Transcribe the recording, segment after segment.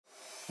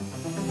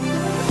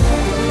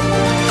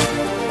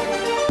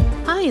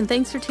Hi, and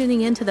thanks for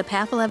tuning in to the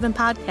Path 11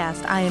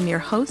 podcast. I am your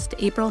host,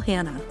 April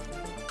Hanna.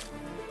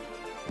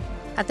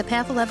 At the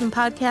Path 11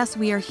 podcast,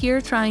 we are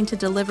here trying to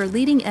deliver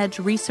leading-edge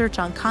research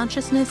on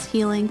consciousness,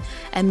 healing,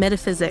 and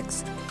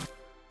metaphysics.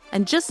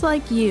 And just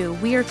like you,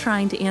 we are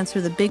trying to answer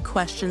the big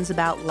questions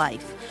about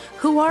life.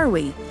 Who are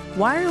we?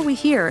 Why are we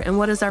here? And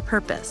what is our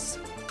purpose?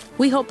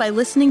 We hope by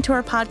listening to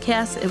our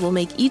podcast, it will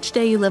make each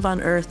day you live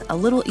on Earth a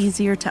little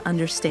easier to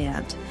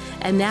understand.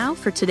 And now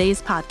for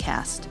today's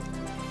podcast.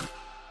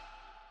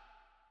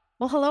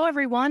 Well, hello,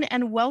 everyone,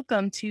 and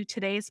welcome to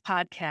today's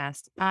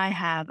podcast. I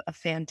have a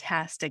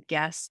fantastic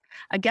guest,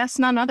 a guest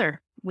none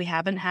other. We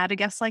haven't had a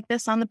guest like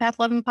this on the Path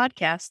 11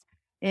 podcast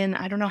in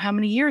I don't know how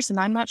many years, and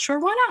I'm not sure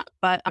why not,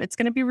 but it's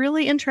going to be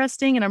really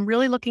interesting, and I'm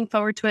really looking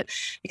forward to it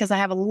because I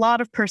have a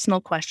lot of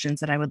personal questions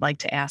that I would like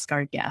to ask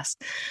our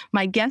guest.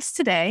 My guest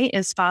today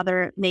is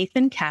Father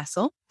Nathan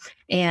Castle,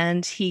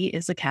 and he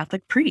is a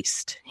Catholic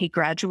priest. He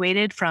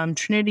graduated from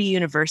Trinity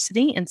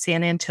University in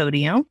San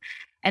Antonio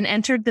and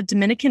entered the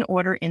Dominican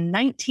Order in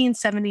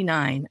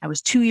 1979. I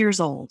was 2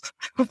 years old.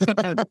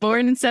 I was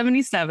born in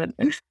 77.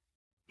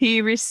 He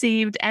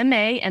received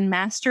MA and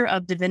Master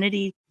of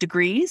Divinity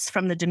degrees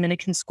from the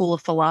Dominican School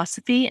of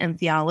Philosophy and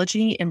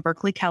Theology in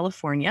Berkeley,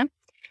 California.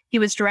 He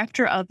was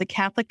director of the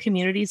Catholic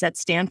communities at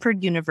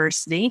Stanford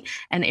University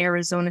and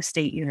Arizona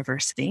State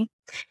University.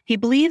 He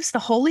believes the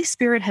Holy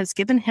Spirit has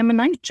given him a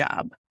night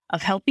job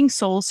of helping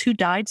souls who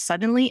died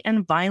suddenly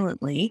and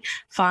violently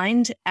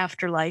find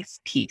afterlife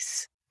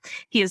peace.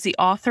 He is the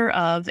author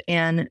of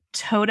An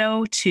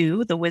Toto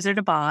to The Wizard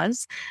of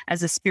Oz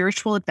as a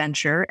Spiritual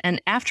Adventure and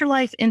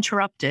Afterlife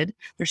Interrupted.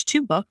 There's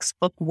 2 books,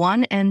 book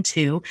 1 and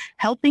 2,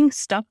 Helping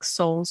Stuck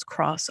Souls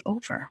Cross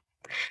Over.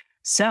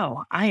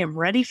 So I am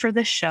ready for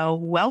this show.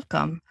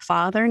 Welcome,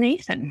 Father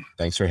Nathan.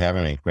 Thanks for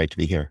having me. Great to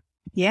be here.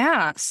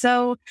 Yeah.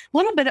 So a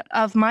little bit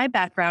of my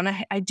background.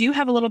 I do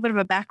have a little bit of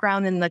a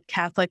background in the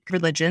Catholic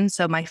religion.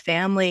 So my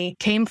family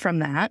came from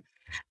that.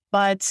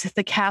 But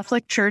the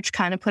Catholic Church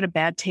kind of put a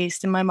bad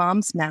taste in my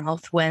mom's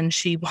mouth when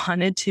she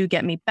wanted to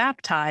get me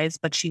baptized,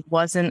 but she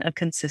wasn't a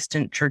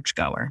consistent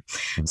churchgoer.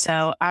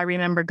 So I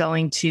remember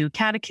going to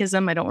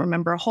catechism. I don't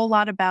remember a whole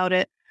lot about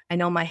it. I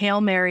know my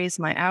Hail Marys,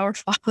 my Our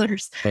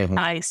Fathers.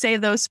 I say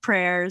those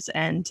prayers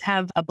and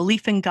have a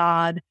belief in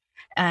God.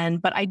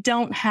 But I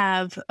don't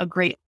have a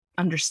great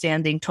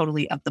understanding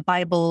totally of the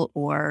Bible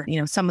or,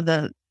 some of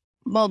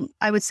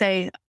I would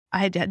say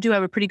I do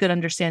have a pretty good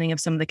understanding of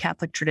some of the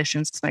Catholic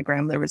traditions because my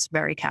grandmother was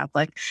very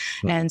Catholic.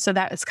 And so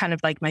that was kind of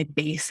like my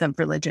base of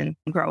religion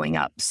growing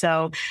up.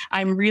 So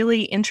I'm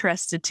really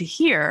interested to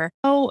hear,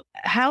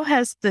 how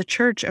has the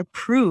church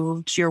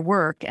approved your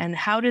work and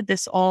how did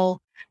this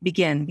all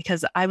begin?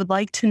 Because I would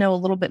like to know a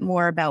little bit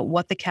more about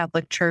what the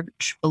Catholic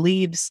Church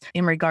believes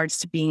in regards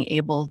to being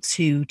able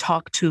to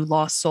talk to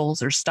lost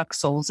souls or stuck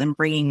souls and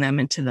bringing them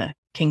into the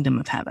kingdom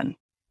of heaven.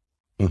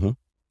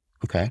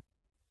 Okay.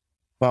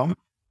 Well,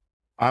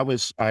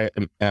 I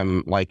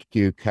am like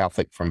you,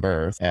 Catholic from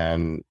birth,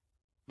 and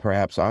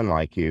perhaps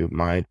unlike you,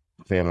 my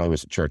family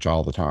was at church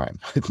all the time.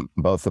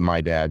 Both of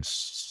my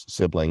dad's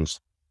siblings,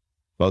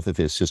 both of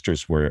his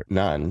sisters were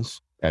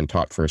nuns and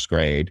taught first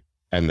grade,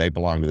 and they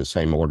belonged to the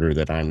same order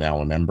that I'm now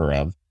a member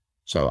of.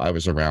 So I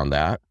was around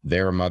that.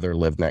 Their mother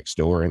lived next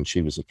door, and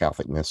she was a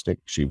Catholic mystic.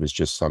 She was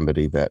just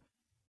somebody that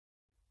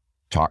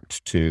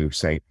talked to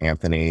St.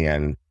 Anthony,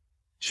 and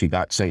she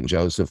got St.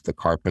 Joseph the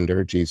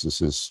carpenter,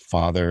 Jesus's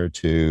father,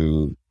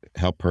 to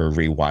help her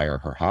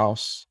rewire her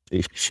house.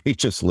 She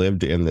just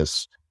lived in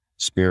this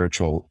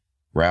spiritual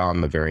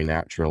realm very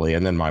naturally.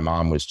 And then my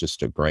mom was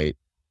just a great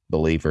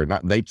believer.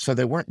 So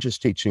they weren't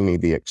just teaching me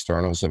the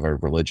externals of a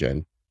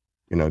religion,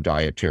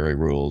 dietary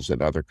rules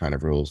and other kind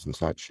of rules and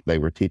such. They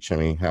were teaching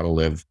me how to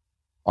live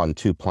on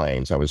 2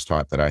 planes. I was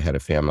taught that I had a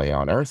family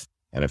on earth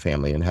and a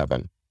family in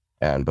heaven.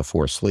 And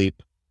before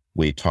sleep,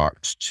 we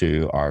talked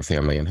to our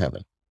family in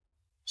heaven.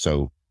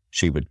 So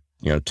she would,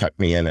 tuck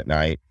me in at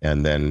night.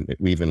 And then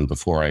even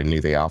before I knew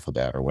the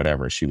alphabet or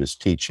whatever, she was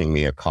teaching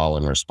me a call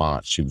and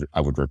response. I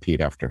would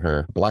repeat after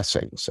her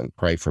blessings and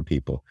pray for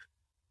people.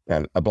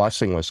 And a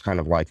blessing was kind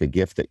of like a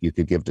gift that you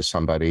could give to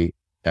somebody,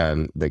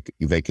 and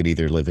they could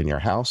either live in your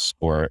house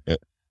or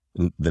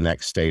the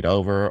next state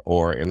over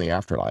or in the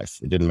afterlife.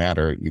 It didn't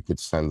matter. You could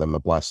send them a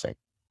blessing.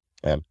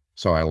 And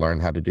so I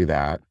learned how to do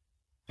that.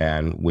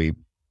 And we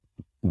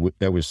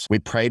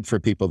prayed for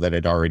people that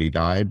had already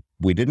died.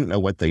 We didn't know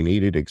what they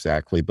needed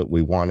exactly, but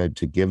we wanted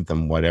to give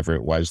them whatever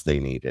it was they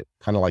needed,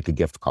 kind of like a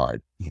gift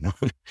card. You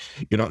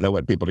don't know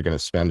what people are going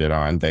to spend it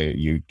on.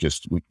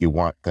 You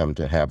want them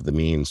to have the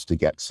means to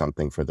get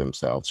something for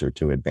themselves or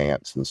to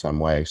advance in some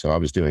way. So I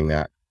was doing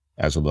that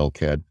as a little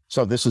kid.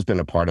 So this has been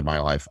a part of my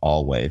life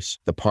always.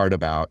 The part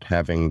about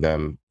having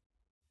them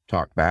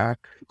talk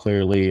back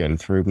clearly and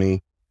through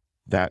me,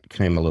 that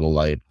came a little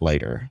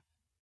later.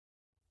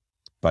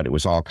 But it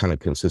was all kind of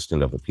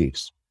consistent of a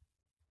piece.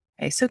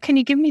 Okay, so can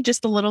you give me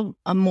just a little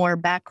more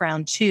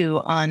background too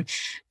on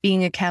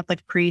being a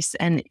Catholic priest,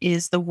 and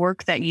is the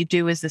work that you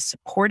do, is this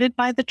supported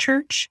by the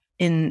church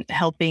in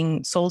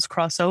helping souls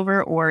cross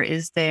over, or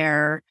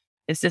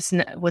was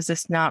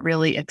this not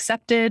really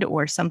accepted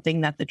or something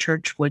that the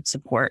church would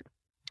support?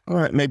 All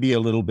right, maybe a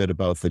little bit of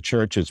both. The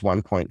church is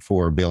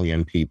 1.4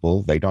 billion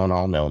people. They don't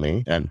all know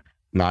me, and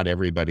not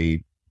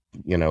everybody,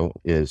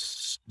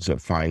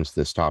 finds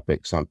this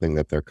topic something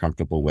that they're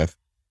comfortable with.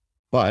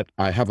 But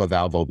I have a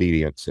vow of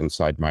obedience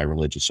inside my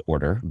religious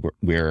order.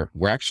 We're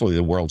actually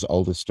the world's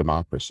oldest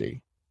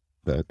democracy.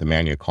 The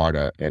Magna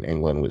Carta in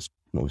England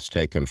was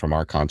taken from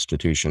our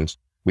constitutions.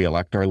 We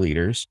elect our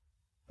leaders.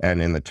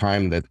 And in the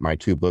time that my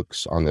 2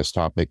 books on this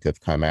topic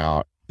have come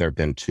out, there have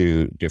been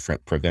 2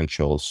 different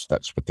provincials,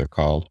 that's what they're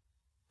called.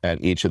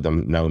 And each of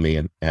them know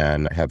me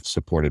and have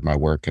supported my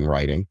work in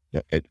writing.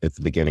 At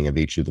the beginning of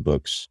each of the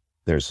books,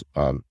 there's,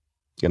 an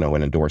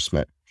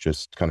endorsement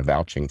just kind of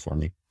vouching for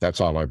me.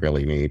 That's all I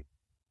really need.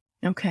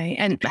 Okay.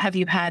 And have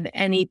you had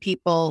any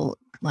people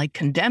like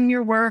condemn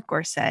your work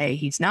or say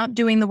he's not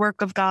doing the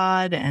work of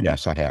God? And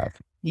yes, I have.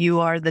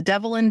 You are the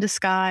devil in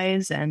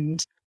disguise.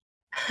 And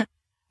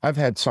I've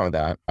had some of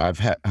that. I've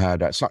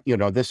had some,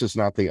 this is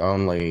not the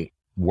only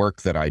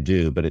work that I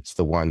do, but it's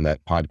the one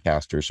that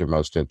podcasters are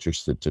most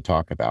interested to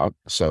talk about.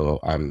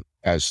 So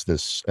as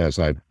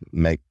I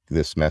make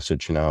this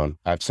message known,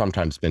 I've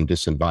sometimes been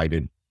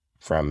disinvited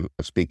from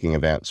speaking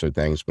events or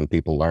things when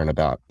people learn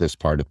about this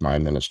part of my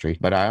ministry,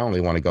 but I only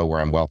want to go where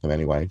I'm welcome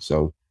anyway.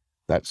 So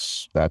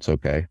that's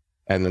okay.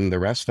 And then the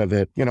rest of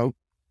it,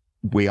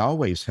 we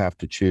always have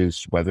to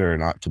choose whether or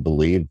not to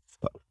believe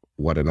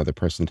what another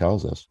person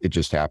tells us. It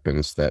just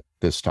happens that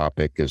this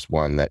topic is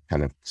one that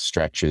kind of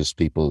stretches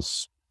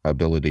people's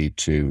ability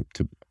to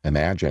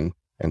imagine.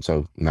 And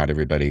so not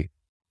everybody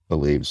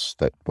believes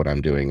that what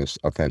I'm doing is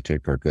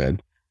authentic or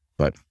good,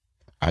 but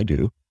I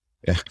do.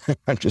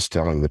 I'm just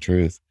telling the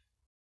truth.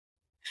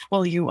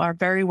 Well, you are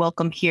very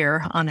welcome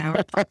here on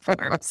our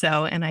platform.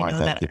 And I know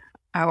that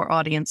our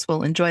audience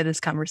will enjoy this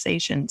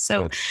conversation.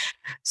 So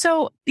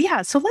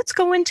let's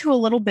go into a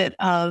little bit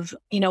of,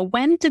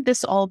 when did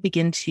this all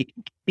begin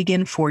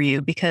for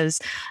you? Because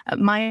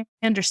my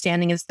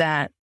understanding is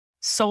that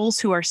souls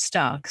who are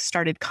stuck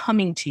started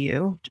coming to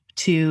you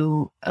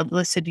to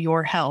elicit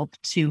your help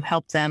to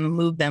help them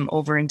move them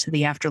over into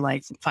the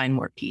afterlife and find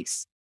more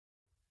peace.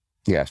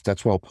 Yes,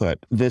 that's well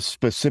put. This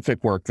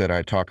specific work that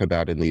I talk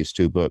about in these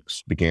 2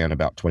 books began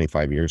about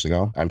 25 years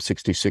ago. I'm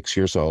 66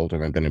 years old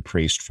and I've been a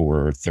priest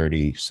for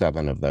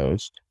 37 of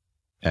those.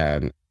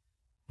 And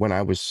when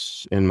I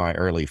was in my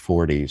early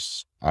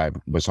 40s, I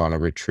was on a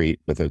retreat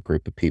with a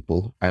group of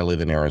people. I live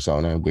in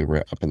Arizona. We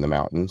were up in the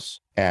mountains.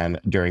 And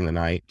during the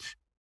night,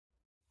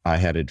 I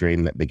had a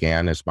dream that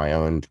began as my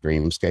own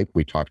dreamscape.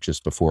 We talked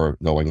just before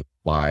going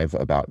live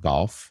about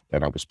golf,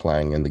 and I was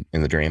playing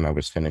in the dream. I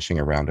was finishing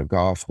a round of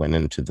golf, went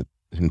into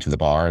the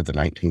bar, the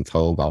 19th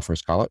hole,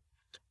 golfers call it.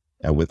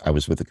 I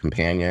was with a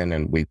companion,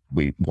 and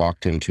we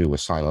walked into a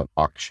silent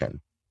auction.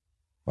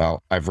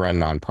 Well, I've run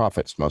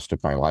nonprofits most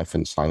of my life,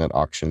 and silent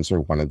auctions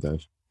are one of the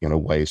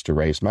ways to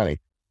raise money.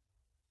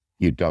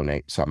 You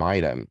donate some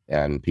item,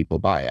 and people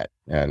buy it,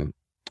 and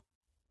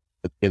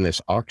in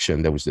this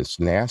auction, there was this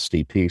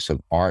nasty piece of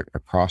art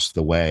across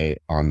the way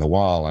on the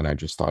wall. And I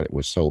just thought it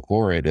was so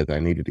horrid that I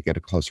needed to get a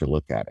closer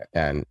look at it.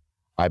 And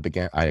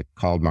I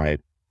called my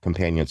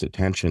companion's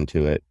attention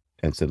to it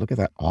and said, look at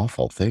that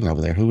awful thing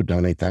over there. Who would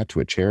donate that to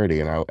a charity?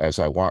 And as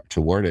I walked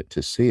toward it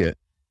to see it,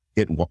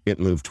 it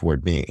moved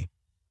toward me.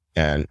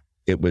 And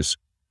it was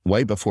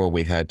way before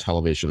we had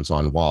televisions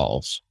on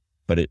walls,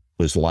 but it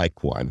was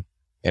like one.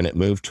 And it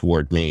moved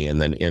toward me.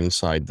 And then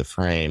inside the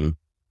frame,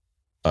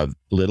 a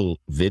little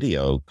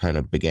video kind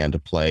of began to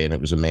play, and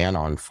it was a man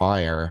on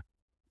fire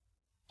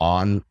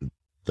on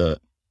the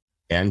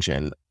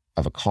engine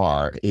of a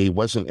car. He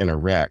wasn't in a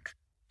wreck.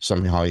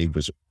 Somehow he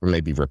was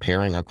maybe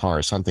repairing a car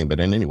or something. But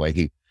anyway,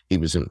 he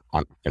was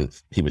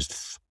he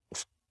was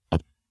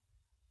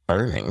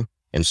burning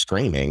and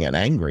screaming and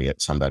angry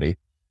at somebody.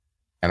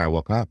 And I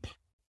woke up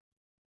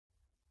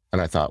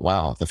and I thought,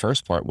 wow, the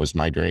first part was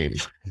my dream.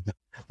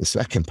 The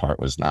second part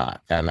was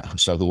not. And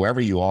so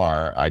whoever you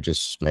are, I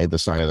just made the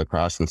sign of the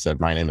cross and said,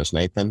 my name is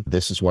Nathan.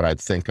 This is what I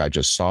think I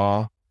just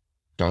saw.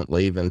 Don't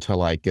leave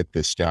until I get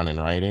this down in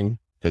writing,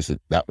 because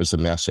that was the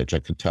message. I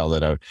could tell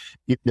that,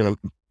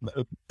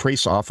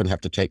 priests often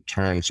have to take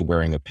turns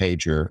wearing a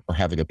pager or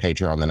having a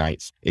pager on the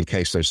nights in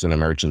case there's an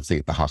emergency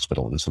at the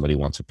hospital and somebody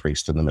wants a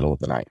priest in the middle of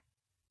the night.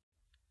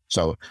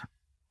 So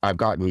I've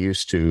gotten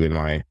used to, in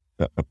my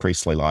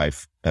priestly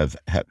life, of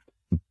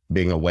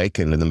being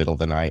awakened in the middle of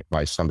the night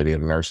by somebody at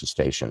a nurse's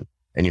station,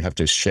 and you have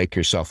to shake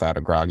yourself out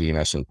of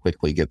grogginess and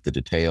quickly get the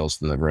details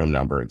and the room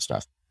number and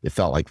stuff. It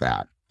felt like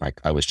that.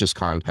 Like I was just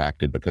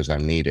contacted because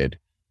I'm needed,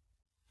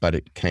 but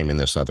it came in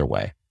this other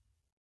way.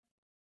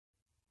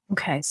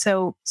 Okay.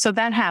 So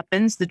that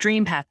happens, the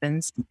dream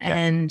happens. Yeah.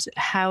 And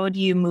how do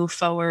you move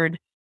forward,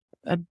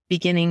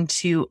 beginning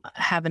to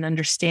have an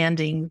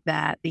understanding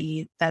that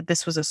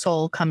this was a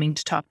soul coming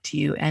to talk to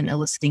you and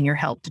eliciting your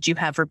help? Did you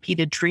have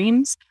repeated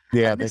dreams?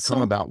 Yeah, they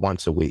come about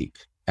once a week.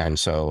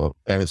 And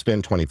it's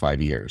been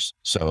 25 years.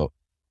 So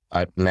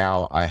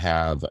now I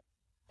have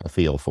a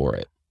feel for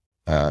it.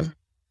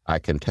 I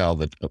can tell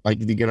that, like,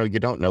 you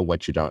don't know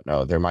what you don't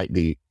know. There might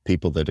be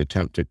people that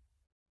attempt to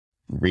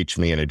reach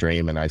me in a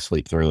dream and I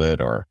sleep through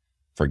it or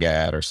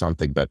forget or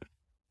something. But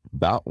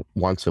about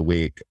once a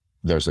week,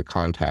 there's a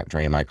contact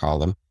dream, I call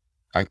them.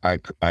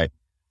 I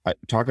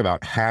talk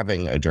about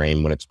having a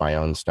dream when it's my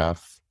own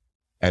stuff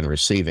and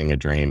receiving a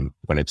dream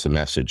when it's a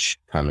message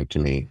coming to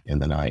me in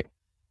the night.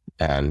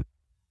 And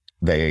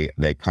they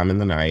come in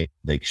the night,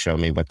 they show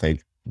me what they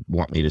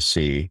want me to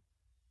see.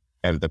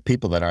 And the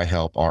people that I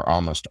help are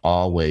almost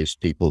always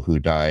people who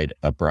died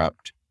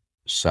abrupt,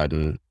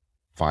 sudden,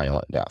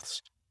 violent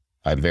deaths.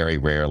 I very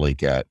rarely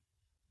get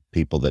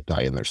people that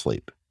die in their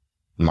sleep,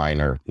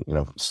 minor,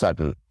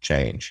 sudden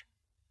change.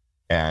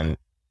 And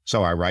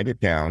so I write it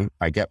down.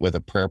 I get with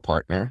a prayer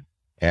partner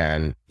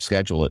and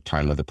schedule a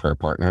time with a prayer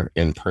partner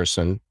in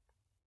person,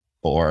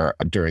 or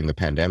during the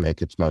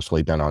pandemic, it's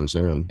mostly done on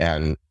Zoom.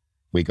 And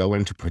we go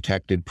into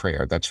protected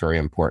prayer. That's very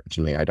important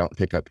to me. I don't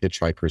pick up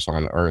hitchhikers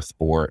on earth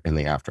or in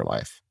the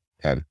afterlife.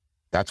 And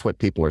that's what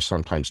people are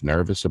sometimes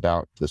nervous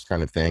about, this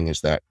kind of thing,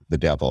 is that the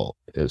devil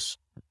is,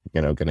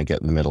 going to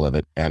get in the middle of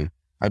it. And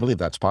I believe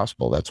that's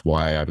possible. That's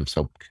why I'm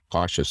so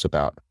cautious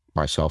about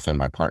myself and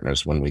my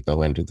partners when we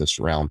go into this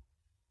realm.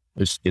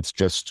 It's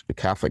just a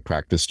Catholic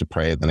practice to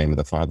pray in the name of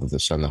the Father, the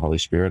Son, and the Holy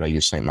Spirit. I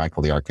use St.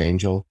 Michael the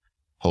Archangel,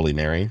 Holy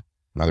Mary,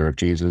 Mother of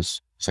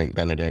Jesus, St.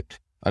 Benedict,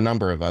 a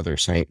number of other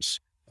saints.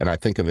 And I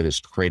think of it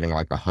as creating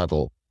like a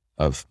huddle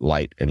of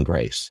light and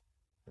grace,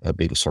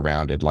 being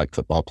surrounded like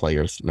football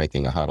players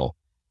making a huddle.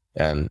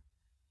 And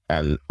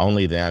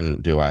only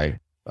then do I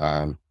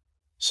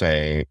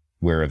say,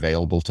 we're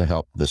available to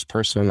help this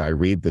person. I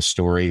read the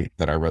story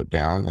that I wrote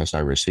down as I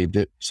received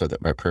it so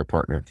that my prayer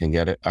partner can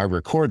get it. I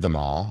record them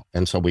all.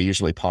 And so we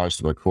usually pause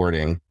the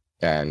recording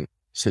and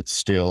sit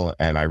still.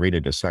 And I read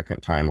it a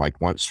second time, like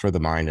once for the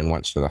mind and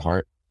once for the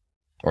heart,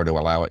 or to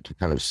allow it to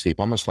kind of seep,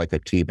 almost like a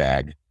tea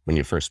bag when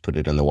you first put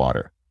it in the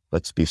water.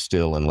 Let's be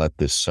still and let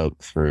this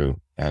soak through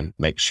and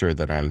make sure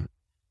that I'm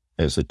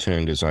as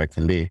attuned as I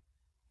can be.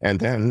 And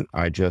then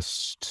I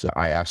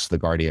ask the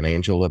guardian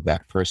angel of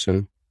that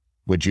person,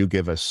 would you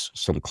give us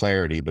some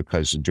clarity?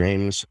 Because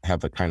dreams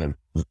have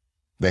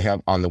they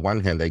have, on the one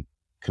hand, they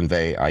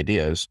convey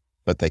ideas,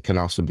 but they can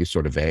also be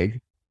sort of vague,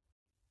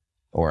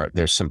 or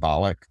they're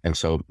symbolic. And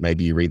so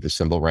maybe you read the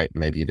symbol right,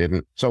 maybe you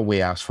didn't. So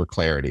we ask for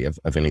clarity of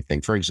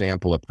anything. For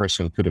example, a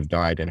person could have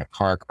died in a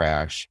car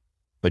crash,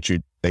 but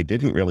they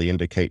didn't really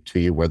indicate to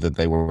you whether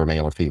they were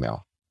male or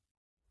female.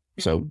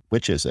 So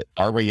which is it?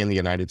 Are we in the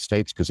United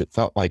States? Because it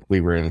felt like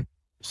we were in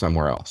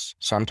somewhere else.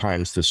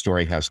 Sometimes the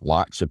story has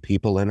lots of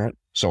people in it.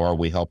 So are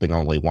we helping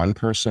only one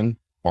person,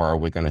 or are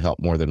we going to help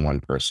more than one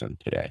person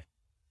today?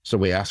 So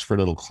we ask for a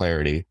little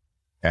clarity,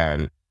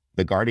 and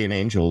the guardian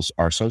angels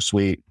are so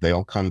sweet.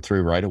 They'll come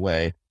through right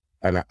away,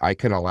 and I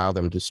can allow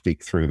them to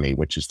speak through me,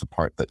 which is the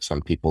part that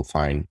some people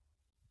find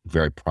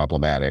very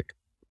problematic.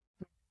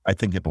 I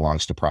think it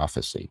belongs to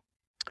prophecy.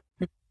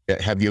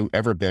 Have you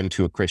ever been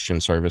to a Christian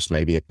service,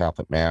 maybe a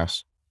Catholic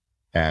Mass,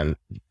 and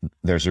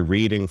there's a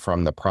reading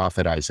from the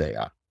prophet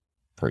Isaiah,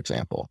 for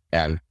example,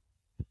 and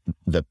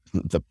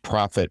the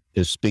prophet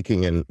is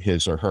speaking in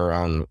his or her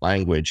own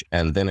language,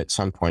 and then at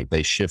some point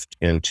they shift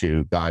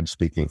into God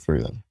speaking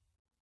through them.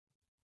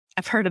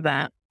 I've heard of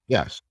that.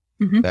 Yes.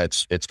 Mm-hmm.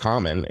 It's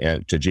common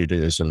to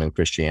Judaism and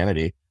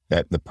Christianity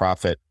that the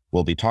prophet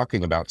will be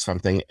talking about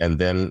something, and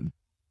then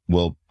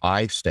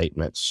I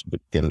statements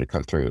begin to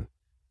come through.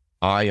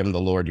 I am the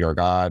Lord your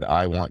God.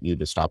 I want you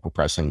to stop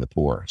oppressing the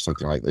poor.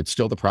 Something like that. It's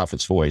still the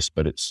prophet's voice,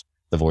 but it's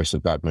the voice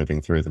of God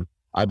moving through them.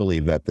 I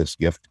believe that this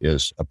gift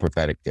is a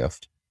prophetic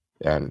gift.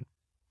 And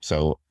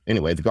so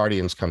anyway, the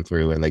guardians come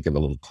through and they give a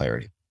little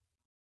clarity.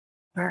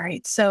 All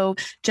right. So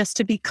just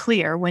to be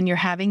clear, when you're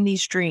having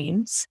these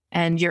dreams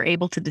and you're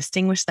able to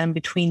distinguish them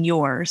between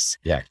yours,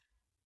 yeah.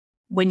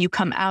 When you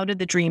come out of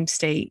the dream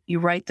state, you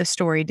write the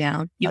story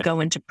down, you go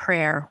into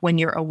prayer when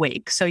you're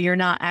awake. So you're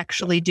not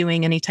actually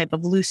doing any type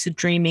of lucid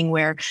dreaming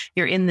where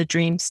you're in the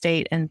dream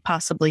state and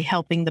possibly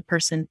helping the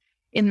person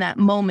in that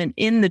moment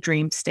in the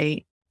dream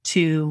state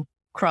to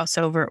cross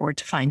over or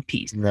to find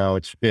peace. No,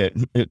 it's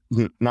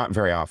not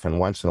very often.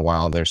 Once in a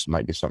while,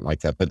 might be something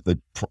like that. But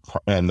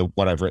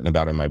what I've written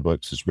about in my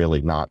books is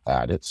really not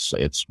that.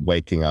 It's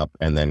waking up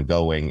and then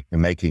going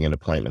and making an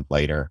appointment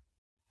later,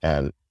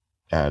 and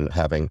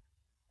having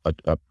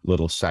a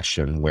little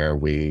session where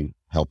we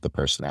help the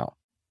person out.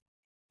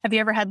 Have you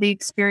ever had the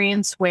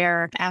experience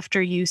where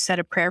after you said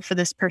a prayer for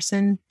this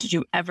person, did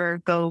you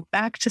ever go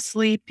back to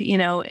sleep,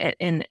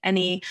 in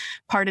any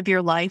part of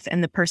your life,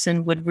 and the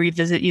person would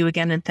revisit you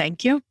again and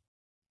thank you?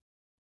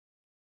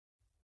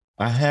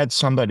 I had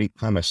somebody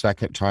come a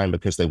second time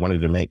because they wanted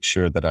to make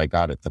sure that I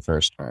got it the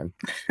first time.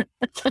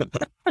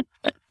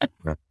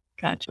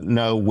 Gotcha.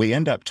 No, we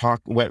end up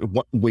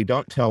we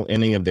don't tell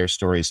any of their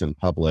stories in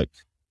public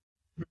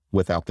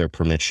without their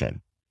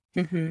permission.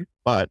 Mm-hmm.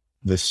 But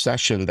the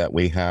session that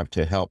we have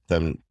to help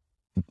them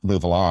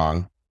move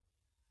along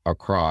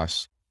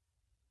across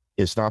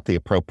is not the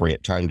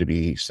appropriate time to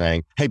be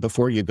saying, hey,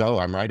 before you go,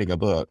 I'm writing a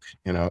book.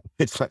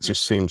 That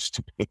just seems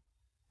to be,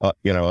 a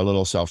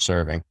little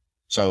self-serving.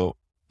 So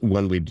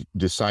when we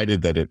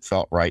decided that it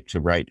felt right to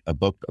write a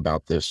book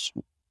about this,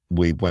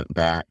 we went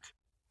back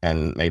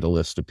and made a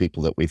list of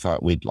people that we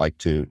thought we'd like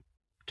to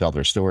tell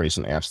their stories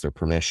and ask their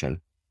permission.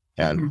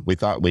 And we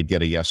thought we'd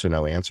get a yes or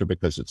no answer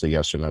because it's a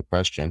yes or no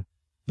question.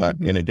 But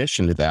in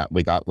addition to that,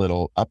 we got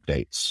little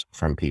updates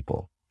from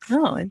people.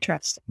 Oh,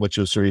 interesting. Which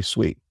was very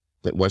sweet.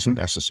 It wasn't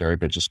necessary,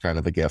 but just kind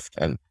of a gift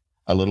and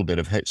a little bit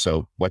of, hey,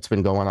 so what's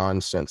been going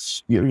on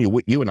since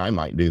you and I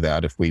might do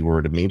that if we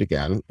were to meet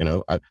again.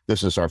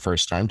 This is our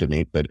first time to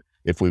meet, but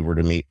if we were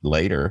to meet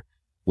later,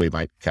 we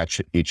might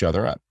catch each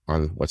other up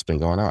on what's been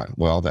going on.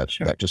 Well, that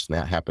just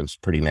happens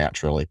pretty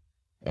naturally.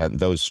 And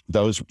those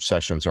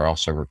sessions are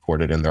also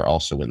recorded and they're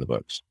also in the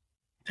books.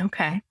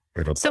 Okay.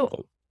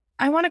 So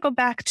I want to go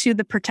back to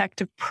the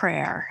protective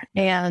prayer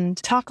and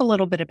talk a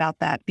little bit about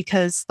that,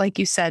 because like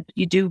you said,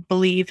 you do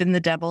believe in the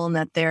devil and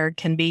that there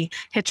can be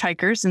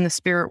hitchhikers in the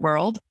spirit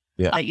world.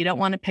 Yeah. You don't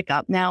want to pick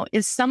up. Now,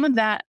 is some of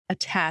that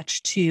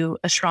attached to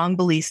a strong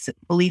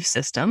belief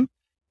system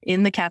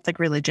in the Catholic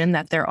religion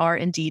that there are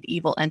indeed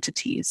evil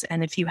entities?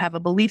 And if you have a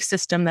belief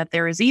system that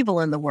there is evil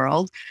in the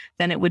world,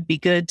 then it would be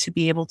good to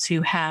be able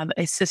to have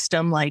a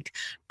system like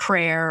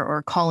prayer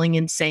or calling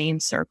in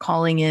saints or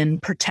calling in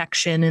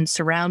protection and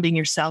surrounding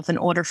yourself in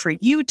order for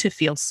you to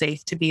feel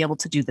safe to be able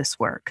to do this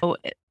work. So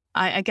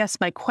I guess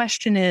my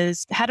question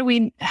is, how do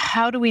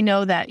we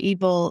know that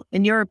evil,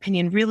 in your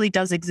opinion, really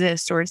does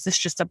exist? Or is this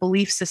just a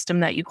belief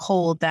system that you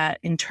hold that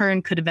in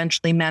turn could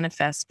eventually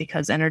manifest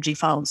because energy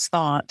follows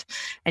thought?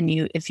 And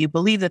if you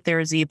believe that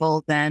there is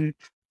evil, then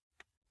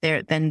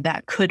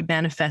that could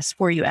manifest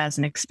for you as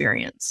an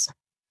experience.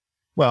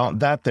 Well,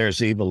 that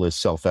there's evil is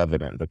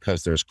self-evident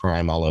because there's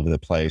crime all over the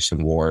place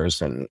and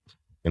wars and,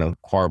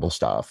 horrible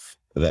stuff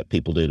that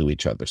people do to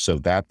each other. So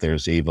that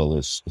there's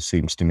evil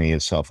seems to me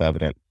is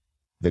self-evident.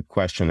 The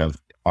question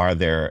of are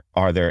there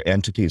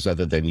entities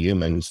other than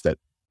humans that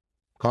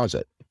cause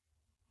it?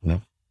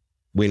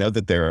 We know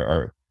that there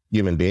are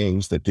human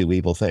beings that do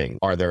evil things.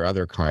 Are there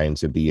other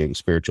kinds of beings,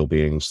 spiritual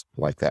beings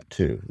like that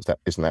too?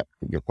 Isn't that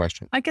your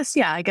question? I guess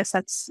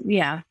that's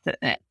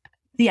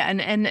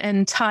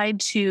and tied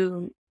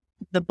to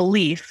the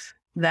belief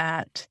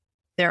that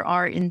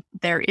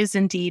there is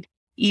indeed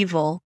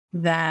evil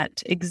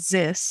that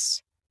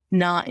exists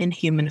not in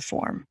human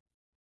form.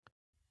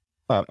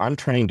 I'm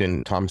trained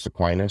in Thomas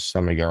Aquinas.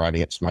 Some of your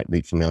audience might be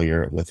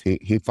familiar with.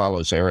 He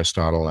follows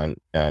Aristotle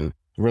and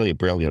really a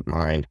brilliant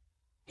mind.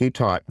 He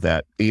taught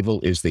that evil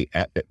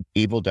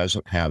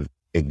doesn't have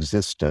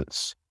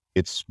existence.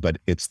 It's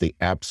the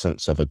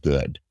absence of a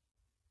good.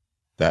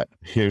 That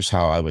here's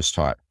how I was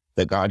taught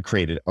that God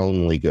created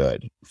only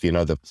good. If you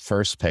know the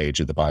first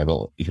page of the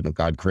Bible,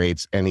 God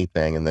creates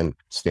anything and then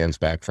stands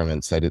back from it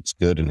and said it's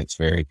good and it's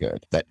very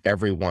good. That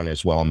everyone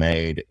is well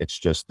made. It's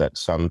just that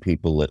some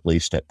people, at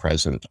least at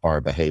present, are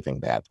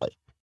behaving badly.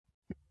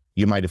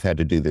 You might have had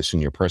to do this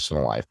in your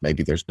personal life.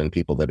 Maybe there's been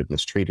people that have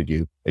mistreated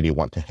you and you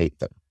want to hate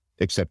them,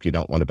 except you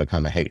don't want to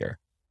become a hater.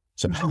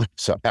 So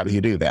how do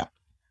you do that?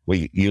 Well,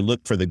 you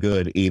look for the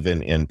good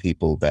even in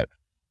people that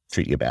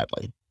treat you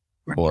badly,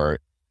 right. Or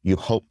you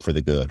hope for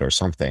the good or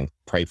something,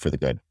 pray for the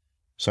good.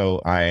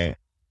 So I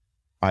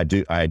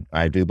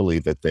do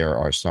believe that there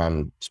are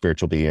some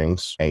spiritual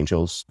beings,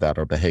 angels, that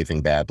are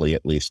behaving badly,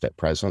 at least at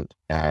present.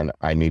 And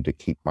I need to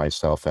keep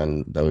myself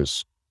and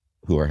those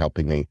who are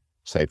helping me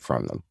safe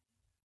from them.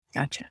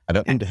 Gotcha. I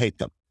don't need to hate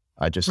them.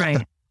 I just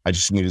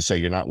need to say,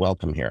 you're not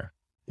welcome here,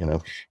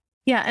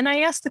 Yeah. And I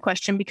asked the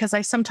question because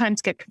I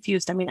sometimes get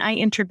confused. I mean, I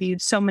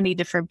interviewed so many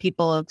different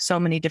people of so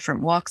many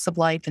different walks of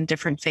life and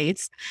different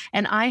faiths.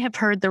 And I have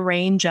heard the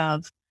range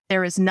of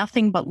there is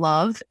nothing but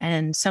love.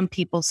 And some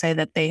people say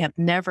that they have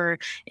never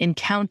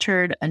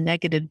encountered a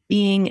negative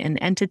being, an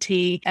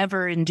entity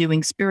ever in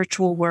doing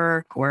spiritual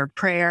work or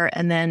prayer.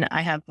 And then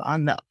I have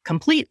on the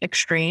complete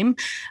extreme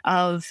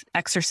of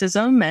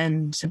exorcism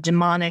and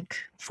demonic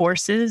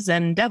forces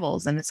and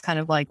devils. And it's kind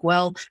of like,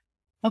 well,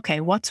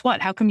 okay, what's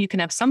what? How come you can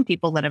have some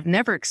people that have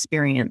never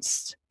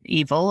experienced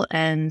evil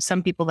and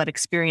some people that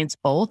experience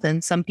both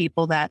and some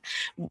people that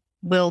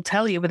will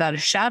tell you without a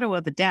shadow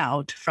of a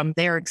doubt from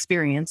their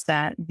experience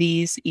that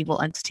these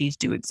evil entities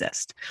do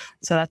exist?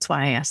 So that's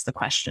why I asked the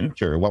question.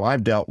 Sure. Well,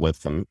 I've dealt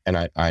with them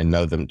and I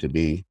know them to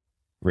be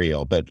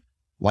real, but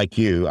like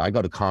you, I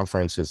go to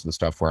conferences and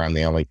stuff where I'm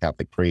the only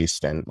Catholic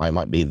priest and I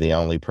might be the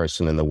only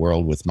person in the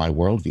world with my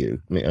worldview,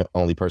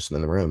 only person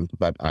in the room,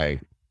 but I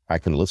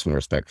can listen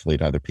respectfully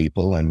to other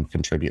people and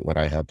contribute what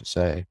I have to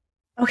say.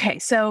 Okay,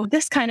 so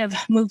this kind of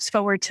moves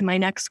forward to my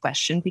next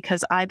question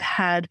because I've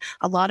had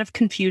a lot of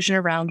confusion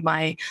around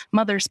my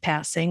mother's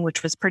passing,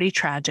 which was pretty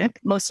tragic.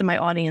 Most of my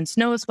audience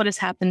knows what has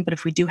happened, but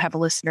if we do have a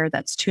listener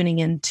that's tuning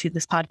into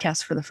this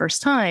podcast for the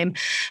first time,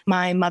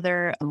 my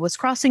mother was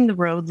crossing the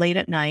road late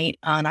at night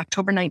on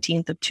October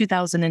 19th of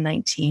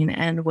 2019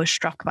 and was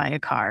struck by a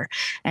car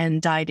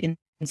and died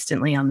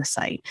instantly on the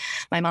site.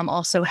 My mom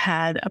also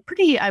had a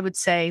pretty, I would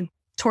say,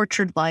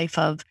 tortured life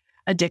of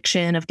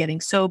addiction of getting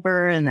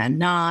sober and then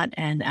not.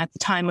 And at the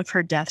time of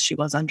her death, she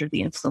was under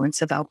the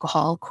influence of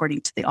alcohol,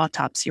 according to the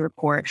autopsy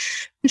report.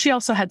 And she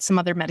also had some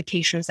other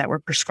medications that were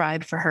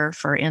prescribed for her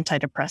for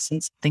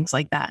antidepressants, things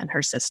like that in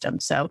her system.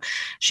 So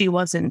she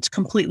wasn't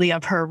completely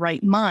of her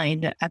right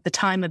mind at the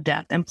time of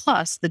death. And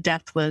plus, the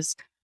death was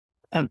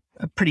a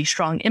pretty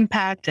strong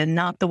impact and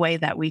not the way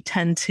that we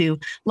tend to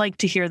like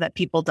to hear that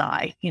people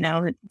die.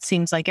 It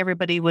seems like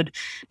everybody would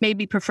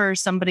maybe prefer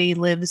somebody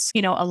lives,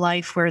 a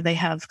life where they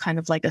have kind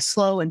of like a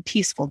slow and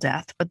peaceful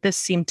death, but this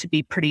seemed to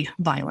be pretty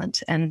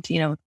violent. And,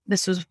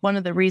 this was one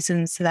of the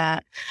reasons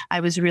that I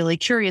was really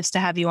curious to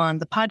have you on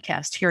the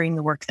podcast, hearing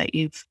the work that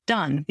you've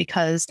done,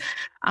 because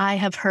I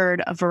have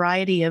heard a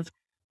variety of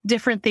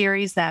different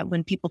theories that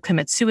when people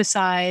commit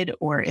suicide,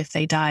 or if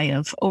they die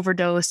of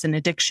overdose and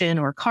addiction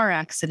or car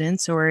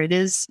accidents, or it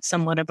is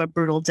somewhat of a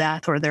brutal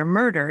death, or they're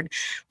murdered,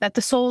 that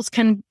the souls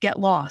can get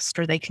lost,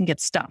 or they can get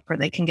stuck, or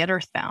they can get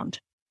earthbound.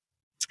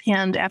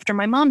 And after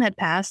my mom had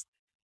passed,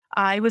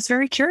 I was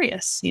very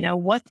curious,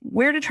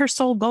 where did her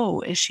soul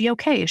go? Is she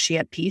okay? Is she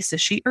at peace?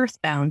 Is she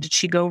earthbound? Did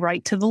she go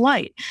right to the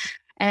light?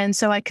 And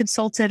so I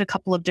consulted a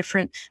couple of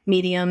different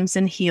mediums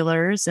and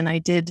healers, and I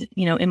did,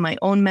 in my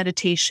own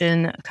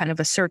meditation, kind of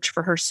a search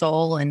for her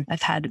soul. And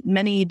I've had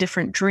many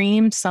different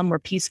dreams. Some were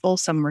peaceful,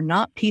 some were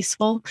not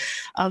peaceful,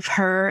 of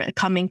her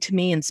coming to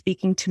me and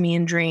speaking to me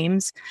in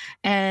dreams.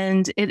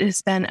 And it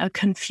has been a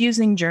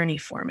confusing journey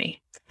for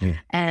me.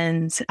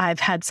 And I've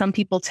had some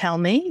people tell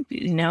me,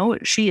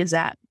 she is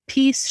at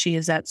peace, she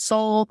is at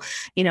soul,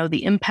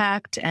 the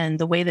impact and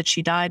the way that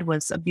she died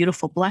was a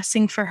beautiful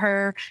blessing for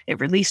her. It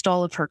released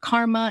all of her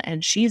karma,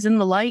 and she's in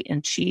the light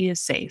and she is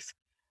safe.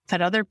 I've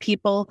had other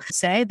people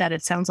say that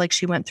it sounds like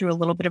she went through a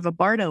little bit of a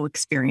Bardo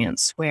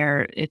experience,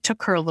 where it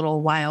took her a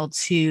little while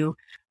to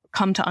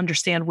come to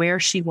understand where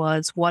she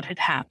was, what had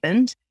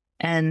happened,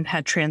 and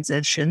had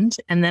transitioned.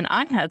 And then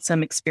I had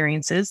some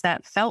experiences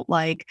that felt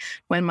like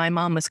when my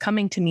mom was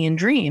coming to me in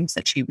dreams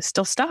that she was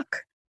still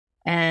stuck.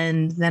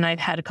 And then I've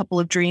had a couple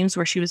of dreams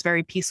where she was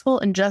very peaceful.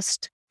 And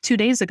just 2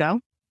 days ago,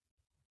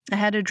 I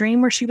had a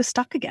dream where she was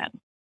stuck again.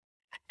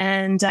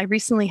 And I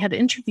recently had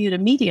interviewed a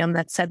medium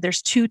that said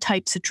there's 2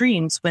 types of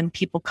dreams when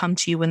people come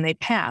to you when they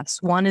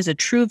pass. One is a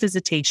true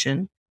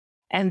visitation,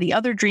 and the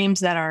other dreams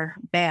that are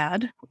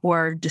bad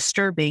or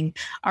disturbing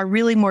are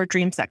really more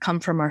dreams that come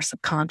from our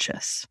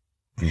subconscious.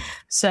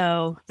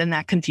 So then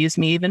that confused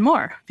me even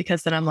more,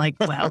 because then I'm like,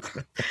 well,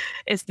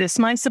 is this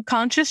my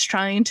subconscious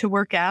trying to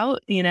work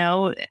out,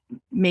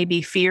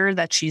 maybe fear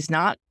that she's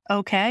not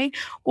okay?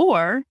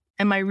 Or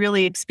am I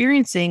really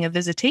experiencing a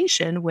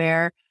visitation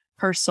where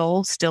her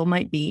soul still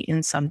might be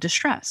in some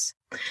distress?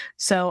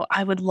 So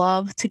I would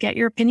love to get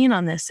your opinion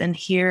on this and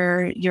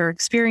hear your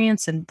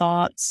experience and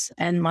thoughts.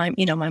 And my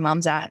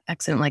mom's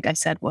accident, like I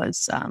said,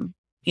 was,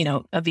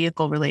 a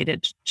vehicle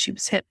related. She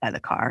was hit by the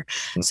car.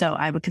 So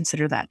I would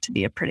consider that to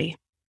be a pretty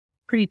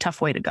tough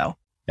way to go.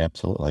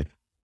 Absolutely.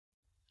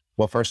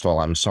 Well, first of all,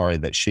 I'm sorry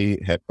that she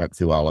had went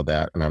through all of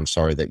that, and I'm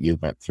sorry that you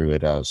went through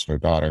it as her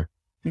daughter.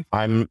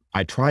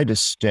 I try to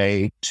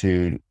stay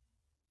to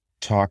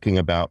talking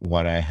about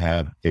what I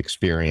have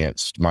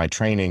experienced. My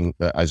training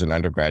as an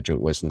undergraduate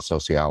was in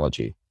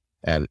sociology,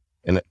 and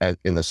in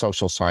the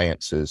social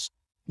sciences,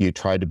 you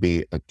try to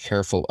be a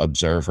careful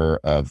observer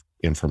of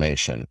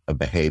information, of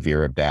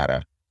behavior, of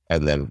data,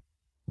 and then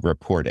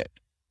report it.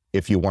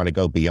 If you want to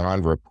go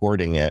beyond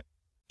reporting it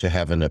to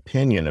have an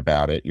opinion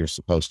about it, you're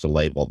supposed to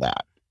label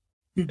that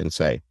and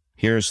say,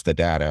 here's the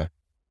data,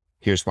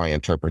 here's my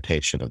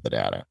interpretation of the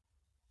data.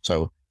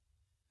 So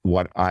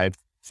what I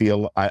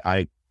feel,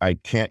 I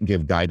can't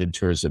give guided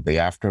tours of the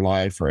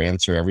afterlife or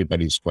answer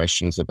everybody's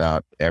questions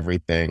about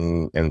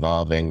everything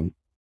involving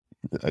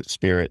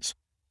spirits,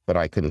 but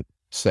I can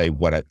say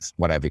what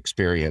I've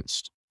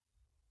experienced,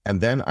 and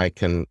then I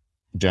can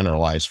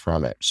generalize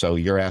from it. So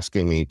you're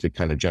asking me to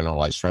kind of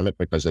generalize from it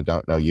because I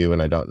don't know you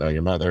and I don't know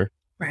your mother.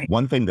 Right.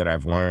 One thing that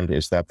I've learned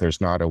is that there's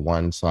not a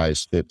one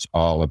size fits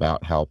all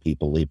about how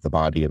people leave the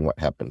body and what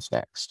happens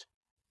next.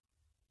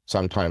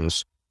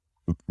 Sometimes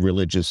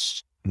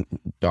religious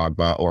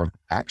dogma, or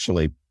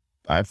actually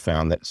I've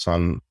found that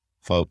some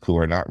folk who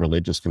are not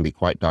religious can be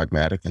quite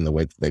dogmatic in the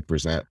way that they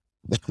present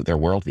their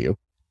worldview.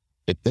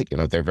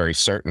 They're very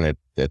certain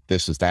that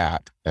this is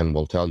that, and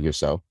will tell you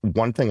so.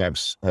 One thing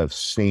I've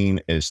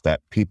seen is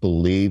that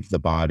people leave the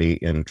body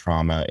in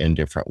trauma in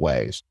different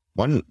ways.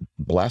 One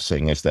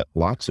blessing is that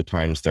lots of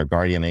times their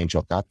guardian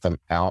angel got them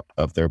out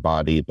of their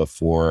body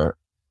before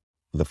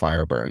the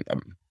fire burned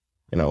them,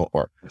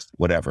 or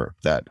whatever,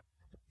 that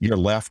you're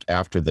left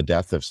after the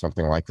death of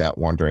something like that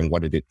wondering,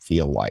 what did it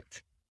feel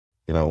like?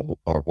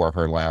 Or were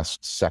her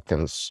last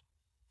seconds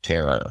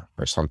terror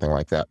or something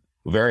like that?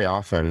 Very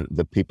often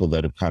the people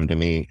that have come to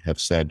me have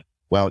said,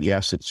 well,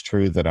 yes, it's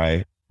true that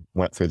I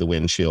went through the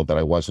windshield, but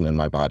I wasn't in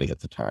my body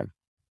at the time.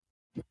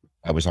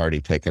 I was already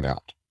taken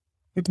out.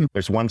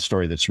 There's one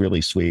story that's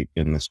really sweet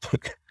in this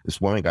book. This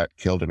woman got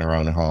killed in her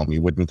own home.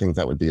 You wouldn't think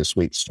that would be a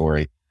sweet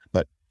story,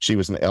 but she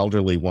was an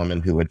elderly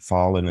woman who had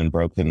fallen and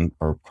broken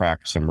or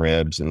cracked some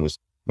ribs and was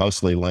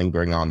mostly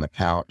lingering on the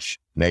couch.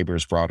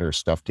 Neighbors brought her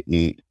stuff to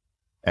eat,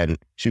 and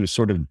she was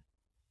sort of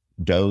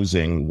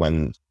dozing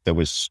when there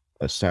was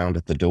a sound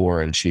at the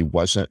door, and she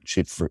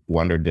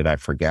wondered, did I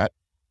forget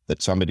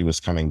that somebody was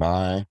coming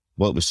by?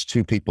 Well, it was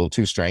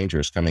two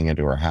strangers coming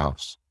into her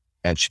house,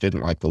 and she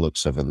didn't like the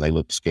looks of them. They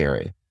looked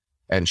scary.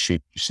 And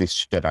she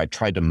said, I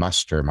tried to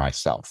muster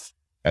myself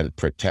and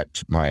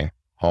protect my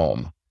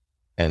home.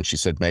 And she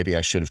said, maybe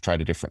I should have tried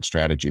a different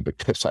strategy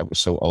because I was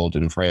so old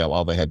and frail.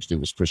 All they had to do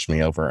was push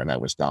me over and I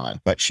was gone.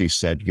 But she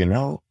said,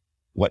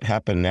 what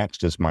happened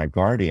next is my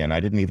guardian. I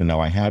didn't even know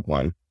I had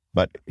one,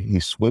 but he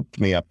swooped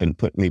me up and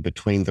put me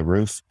between the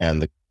roof and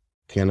the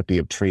canopy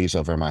of trees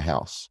over my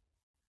house.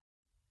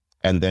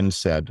 And then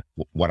said,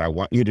 what I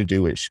want you to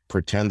do is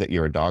pretend that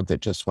you're a dog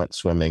that just went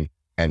swimming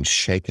and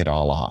shake it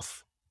all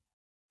off.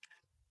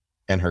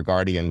 And her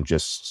guardian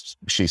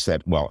she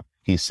said, well,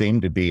 he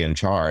seemed to be in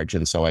charge.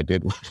 And so I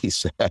did what he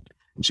said.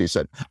 And she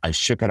said, I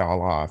shook it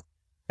all off.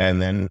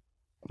 And then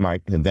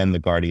the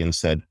guardian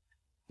said,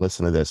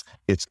 listen to this.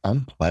 It's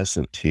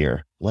unpleasant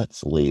here.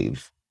 Let's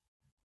leave.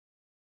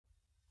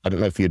 I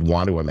don't know if you'd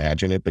want to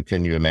imagine it, but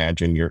can you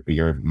imagine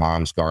your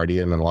mom's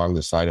guardian along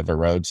the side of the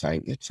road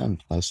saying, it's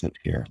unpleasant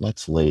here.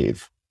 Let's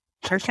leave.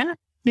 Sure can.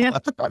 Yeah.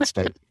 Let's not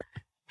stay.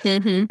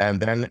 Mm-hmm. And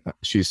then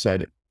she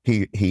said,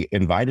 he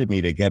invited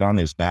me to get on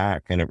his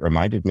back, and it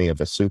reminded me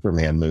of a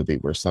Superman movie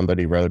where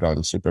somebody rode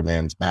on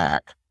Superman's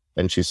back.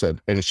 And she said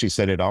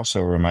it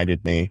also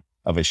reminded me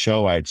of a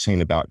show I'd seen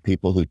about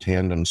people who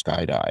tandem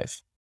skydive.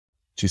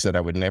 She said,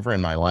 I would never in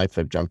my life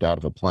have jumped out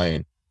of a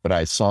plane, but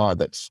I saw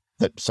that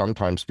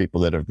sometimes people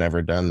that have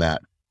never done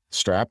that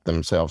strap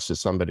themselves to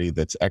somebody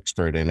that's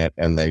expert in it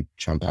and they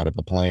jump out of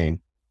a plane.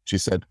 She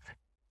said,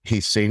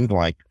 he seemed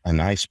like a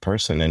nice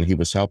person and he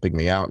was helping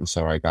me out. And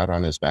so I got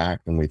on his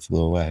back and we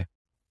flew away.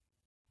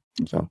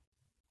 So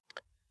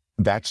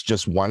that's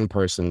just one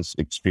person's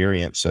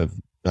experience of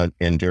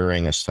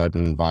enduring a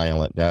sudden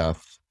violent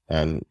death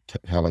and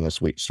telling a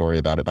sweet story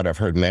about it. But I've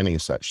heard many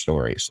such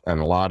stories, and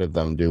a lot of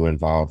them do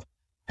involve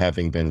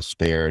having been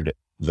spared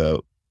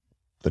the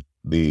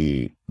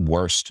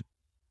worst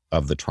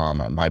of the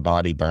trauma. My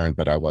body burned,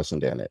 but I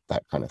wasn't in it,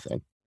 that kind of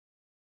thing.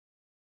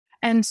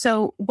 And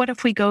so what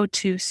if we go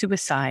to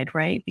suicide,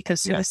 right?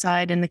 Because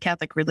suicide in the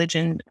Catholic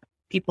religion,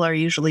 people are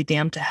usually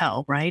damned to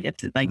hell, right?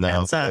 It's like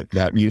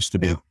that used to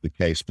be the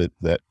case, but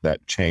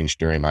that changed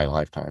during my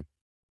lifetime.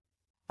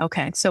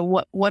 Okay.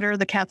 So what are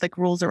the Catholic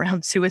rules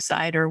around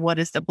suicide, or what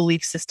is the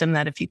belief system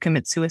that if you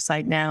commit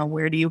suicide now,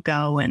 where do you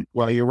go? And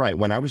well, you're right.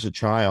 When I was a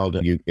child,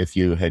 if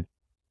you had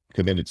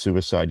committed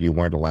suicide, you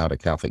weren't allowed a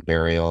Catholic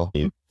burial,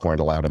 you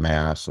weren't allowed a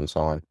mass and so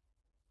on.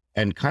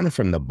 And kind of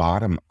from the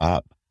bottom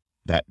up,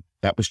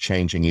 that was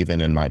changing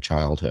even in my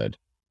childhood.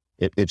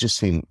 It just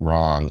seemed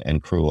wrong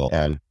and cruel.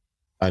 And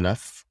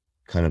enough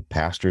kind of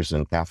pastors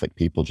and Catholic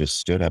people just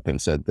stood up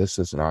and said, this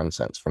is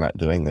nonsense. We're not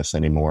doing this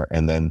anymore.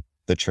 And then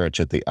the church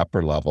at the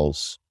upper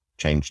levels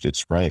changed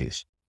its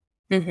ways.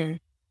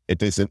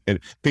 Mm-hmm.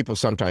 People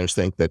sometimes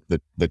think that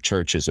the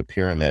church is a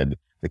pyramid.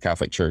 The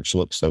Catholic Church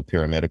looks so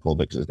pyramidal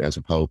because it has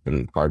a pope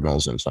and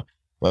cardinals and stuff.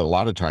 Well, a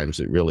lot of times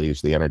it really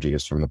is, the energy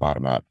is from the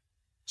bottom up.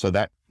 So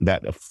that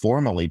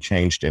formally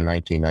changed in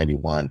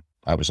 1991.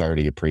 I was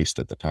already a priest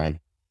at the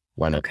time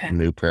when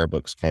new prayer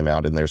books came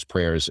out, and there's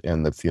prayers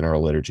in the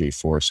funeral liturgy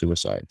for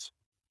suicides.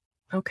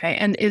 Okay.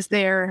 And is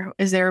there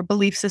a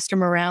belief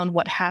system around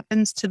what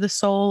happens to the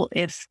soul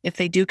if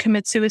they do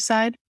commit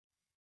suicide?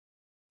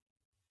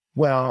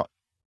 Well,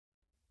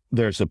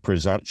 there's a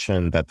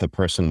presumption that the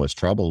person was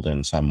troubled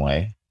in some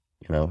way,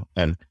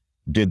 and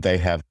did they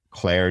have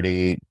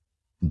clarity?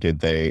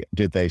 Did they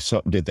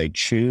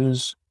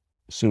choose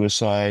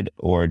suicide,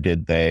 or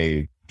did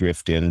they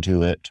drift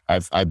into it?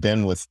 I've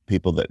been with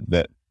people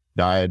that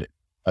died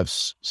of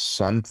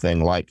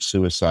something like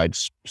suicide,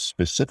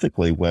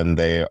 specifically when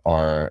they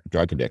are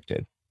drug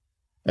addicted.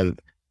 And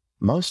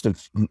most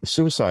of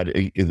suicide,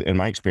 in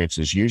my experience,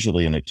 is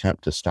usually an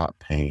attempt to stop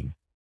pain.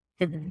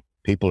 Mm-hmm.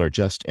 People are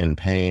just in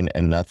pain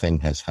and nothing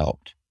has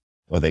helped,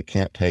 or they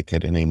can't take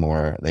it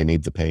anymore. They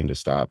need the pain to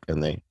stop.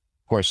 And of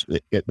course,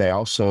 they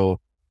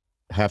also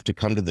have to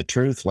come to the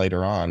truth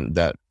later on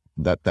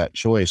that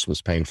choice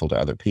was painful to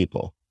other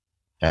people.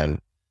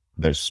 And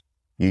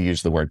you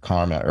used the word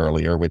karma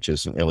earlier, which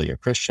isn't really a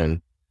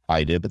Christian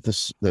idea,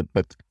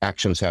 but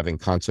actions having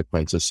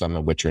consequences, some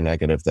of which are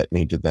negative, that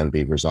need to then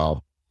be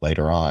resolved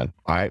later on.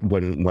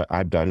 When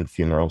I've done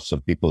funerals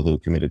of people who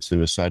committed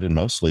suicide, and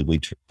mostly we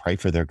pray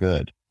for their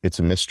good. It's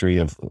a mystery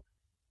of,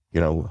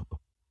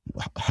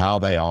 how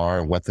they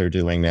are, what they're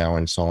doing now,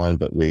 and so on.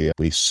 But we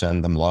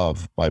send them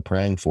love by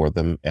praying for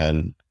them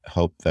and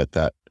hope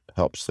that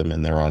helps them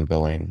in their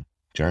ongoing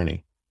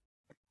journey.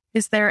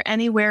 Is there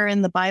anywhere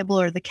in the Bible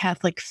or the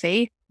Catholic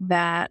faith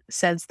that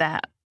says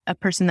that a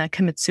person that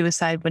commits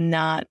suicide would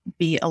not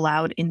be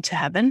allowed into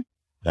heaven?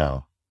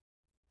 No.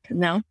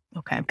 No?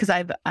 Okay. Because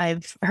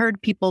I've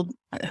heard people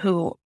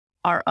who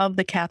are of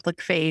the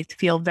Catholic faith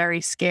feel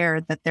very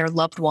scared that their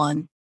loved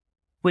one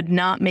would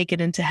not make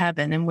it into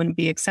heaven and wouldn't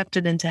be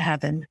accepted into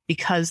heaven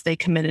because they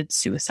committed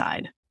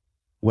suicide.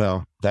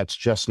 Well, that's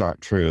just not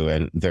true.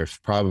 And there's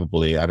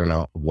probably, I don't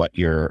know what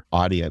your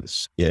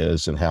audience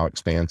is and how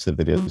expansive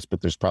it is,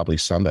 but there's probably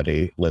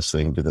somebody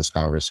listening to this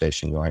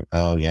conversation going,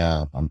 oh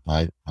yeah,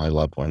 my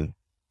loved one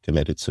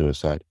committed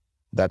suicide.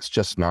 That's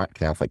just not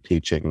Catholic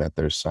teaching that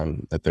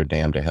that they're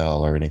damned to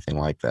hell or anything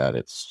like that.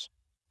 It's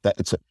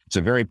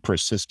a very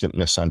persistent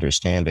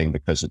misunderstanding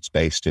because it's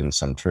based in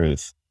some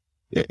truth.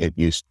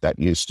 That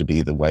used to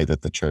be the way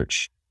that the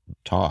church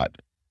taught,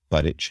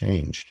 but it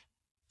changed.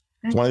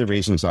 One of the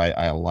reasons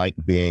I like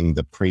being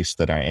the priest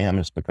that I am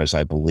is because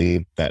I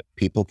believe that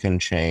people can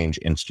change,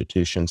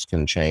 institutions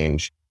can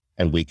change,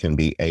 and we can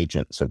be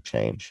agents of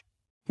change.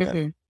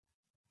 Mm-hmm.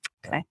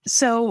 Okay.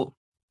 So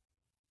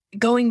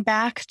going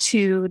back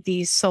to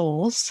these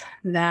souls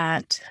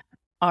that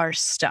are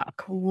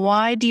stuck,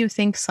 why do you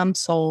think some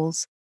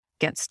souls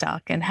get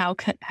stuck? And how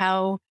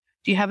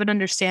do you have an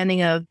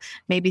understanding of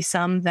maybe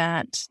some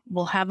that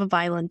will have a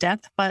violent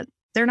death, but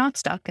they're not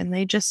stuck and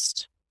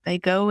they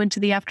go into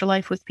the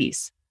afterlife with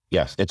peace?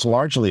 Yes, it's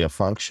largely a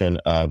function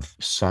of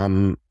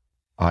some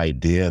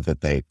idea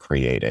that they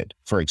created.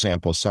 For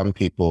example, some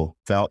people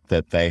felt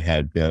that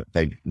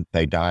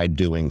they died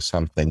doing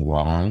something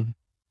wrong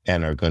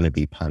and are going to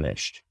be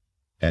punished.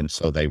 And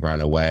so they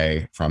run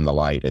away from the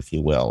light, if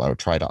you will, or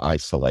try to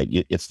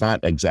isolate. It's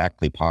not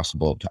exactly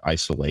possible to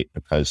isolate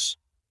because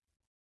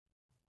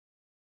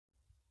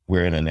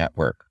we're in a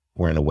network,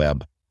 we're in a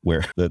web.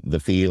 We're the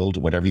field,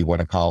 whatever you want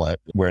to call it,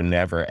 we're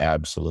never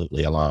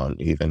absolutely alone,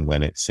 even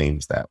when it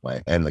seems that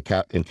way. And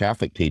in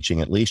Catholic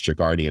teaching, at least your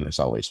guardian is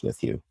always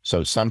with you.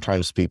 So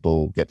sometimes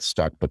people get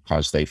stuck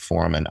because they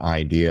form an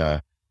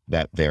idea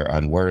that they're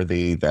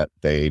unworthy, that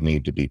they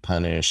need to be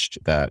punished,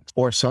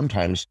 or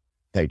sometimes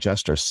they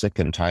just are sick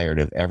and tired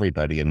of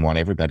everybody and want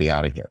everybody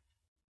out of here.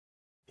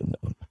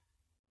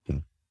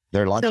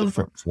 There are lots of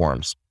different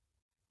forms.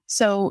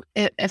 So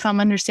if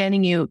I'm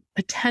understanding you,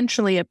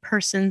 potentially a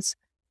person's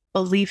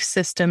belief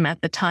system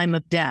at the time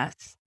of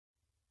death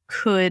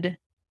could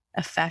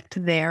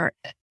affect their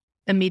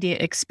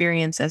immediate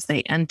experience as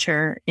they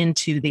enter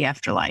into the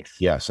afterlife.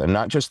 Yes, and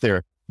not just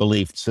their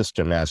belief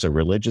system as a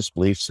religious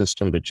belief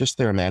system, but just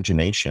their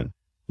imagination,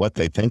 what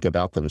they think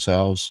about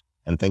themselves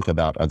and think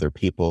about other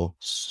people.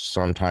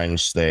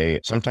 Sometimes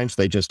they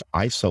just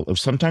isolate.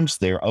 Sometimes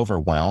they're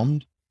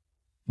overwhelmed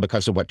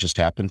because of what just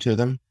happened to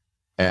them,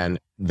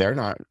 and they're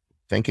not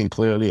thinking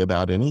clearly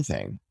about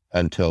anything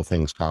until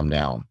things calm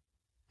down.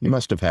 You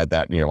must have had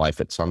that in your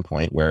life at some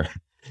point where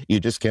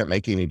you just can't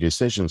make any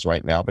decisions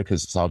right now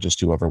because it's all just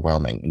too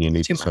overwhelming and you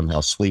need to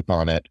somehow sleep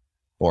on it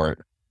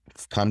or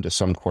come to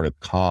some sort of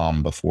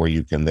calm before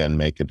you can then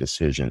make a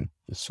decision.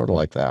 It's sort of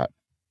like that.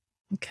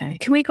 Okay.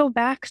 Can we go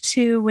back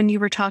to when you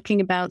were talking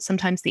about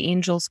sometimes the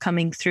angels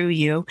coming through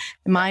you?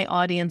 My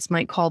audience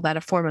might call that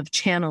a form of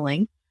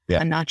channeling. Yeah.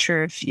 I'm not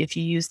sure if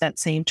you use that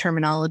same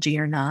terminology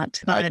or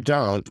not. I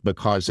don't,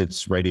 because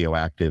it's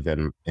radioactive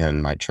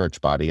in my church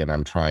body and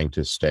I'm trying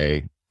to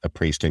stay a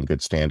priest in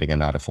good standing and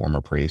not a former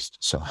priest.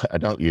 So I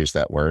don't use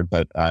that word,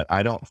 but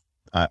I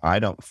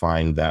don't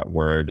find that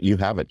word. You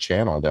have a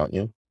channel, don't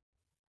you?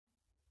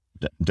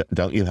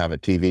 Don't you have a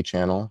TV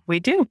channel? We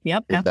do.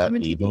 Yep. Is that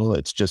evil?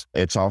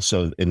 It's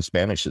also in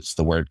Spanish, it's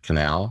the word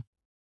canal.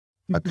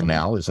 Mm-hmm. A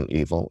canal isn't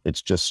evil.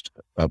 It's just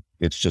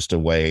a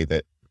way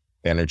that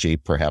energy,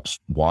 perhaps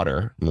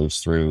water,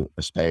 moves through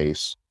a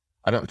space.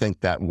 I don't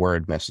think that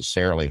word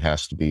necessarily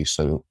has to be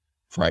so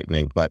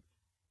frightening, but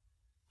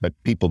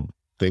people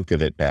think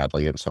of it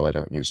badly, and so I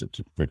don't use it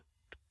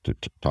to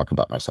talk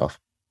about myself.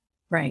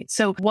 Right.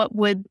 So what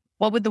would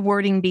the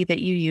wording be that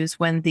you use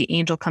when the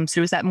angel comes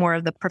through? Is that more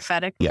of the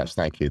prophetic? Yes,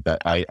 thank you.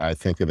 That I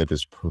think of it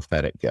as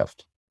prophetic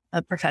gift.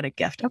 A prophetic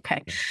gift.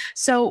 Okay.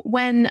 So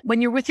when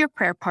you're with your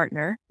prayer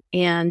partner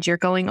and you're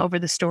going over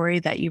the story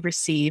that you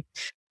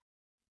received,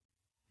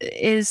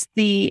 is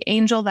the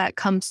angel that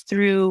comes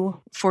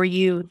through for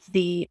you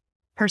the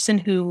person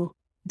who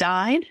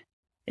died?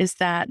 Is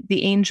that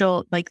the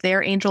angel, like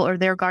their angel or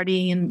their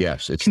guardian?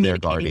 Yes, it's their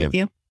guardian. With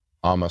you?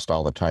 Almost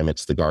all the time,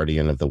 it's the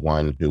guardian of the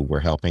one who we're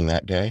helping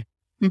that day.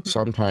 Mm-hmm.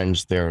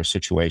 Sometimes there are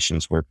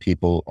situations where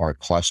people are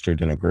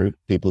clustered in a group,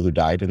 people who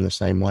died in the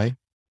same way.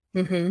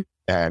 Mm-hmm.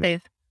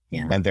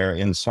 And they're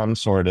in some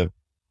sort of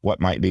what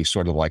might be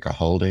sort of like a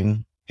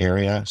holding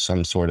area,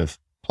 some sort of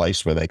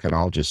place where they can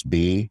all just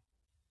be,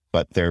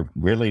 but they're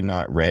really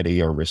not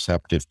ready or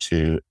receptive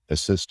to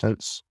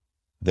assistance.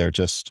 They're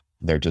just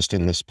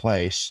in this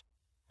place.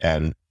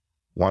 And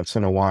once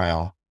in a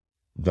while,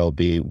 there'll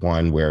be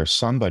one where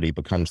somebody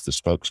becomes the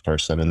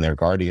spokesperson and their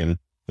guardian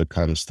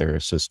becomes their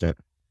assistant.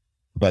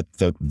 But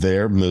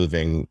their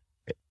moving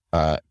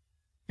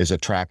is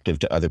attractive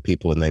to other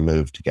people and they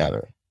move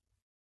together.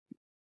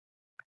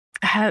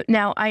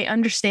 Now, I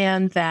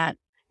understand that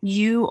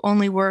you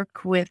only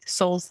work with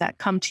souls that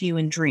come to you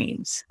in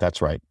dreams.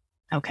 That's right.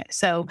 Okay.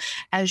 So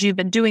as you've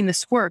been doing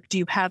this work, do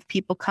you have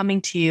people coming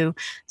to you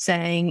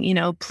saying,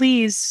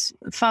 please,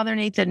 Father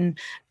Nathan,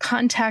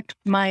 contact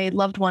my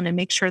loved one and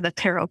make sure that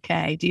they're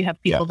okay? Do you have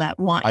Yeah, people that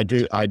want? I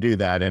do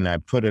that. And I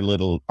put a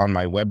little on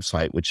my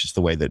website, which is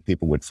the way that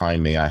people would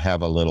find me. I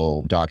have a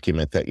little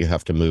document that you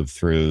have to move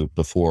through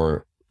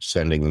before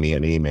sending me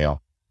an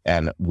email.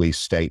 And we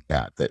state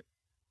that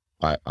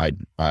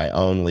I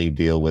only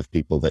deal with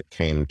people that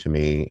came to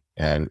me.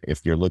 And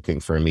if you're looking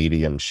for a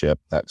mediumship,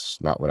 that's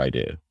not what I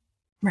do.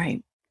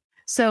 Right.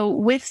 So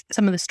with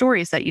some of the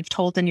stories that you've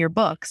told in your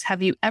books,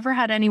 have you ever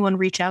had anyone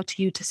reach out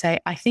to you to say,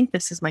 I think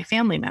this is my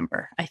family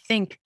member. I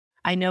think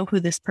I know who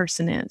this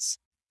person is?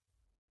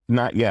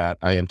 Not yet.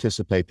 I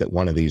anticipate that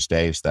one of these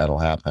days that'll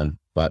happen,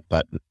 but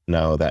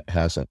no, that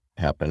hasn't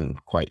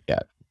happened quite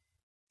yet.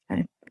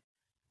 Okay.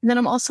 And then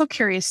I'm also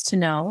curious to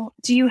know,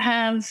 do you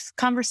have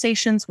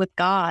conversations with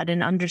God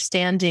and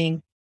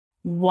understanding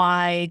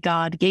why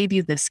God gave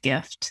you this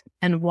gift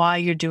and why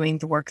you're doing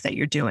the work that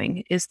you're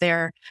doing? Is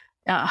there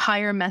a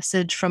higher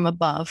message from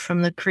above,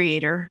 from the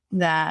Creator,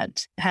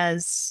 that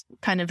has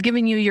kind of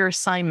given you your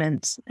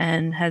assignment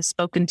and has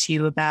spoken to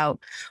you about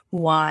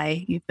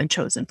why you've been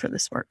chosen for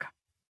this work?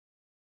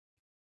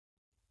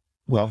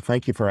 Well,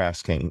 thank you for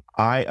asking.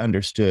 I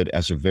understood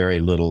as a very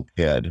little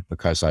kid,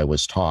 because I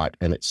was taught,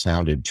 and it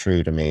sounded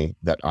true to me,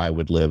 that I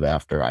would live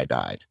after I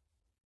died.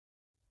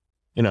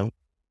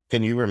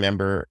 Can you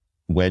remember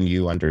when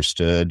you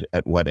understood,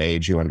 at what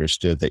age you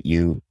understood that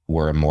you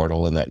were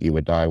immortal and that you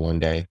would die one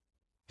day?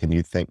 Can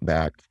you think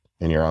back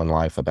in your own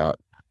life about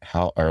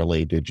how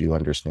early did you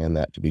understand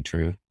that to be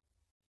true?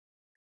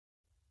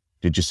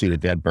 Did you see the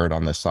dead bird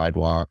on the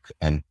sidewalk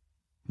and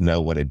know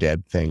what a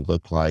dead thing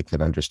looked like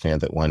and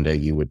understand that one day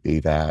you would be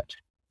that?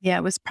 Yeah,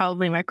 it was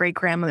probably my great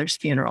grandmother's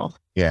funeral.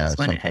 Yeah, That's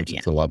when sometimes yeah.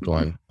 it's a loved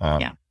one.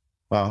 Yeah.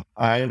 Well,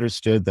 I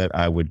understood that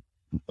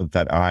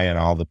I and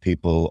all the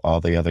people,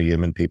 all the other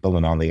human people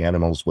and all the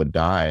animals would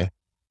die.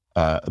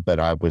 But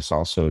I was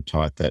also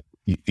taught that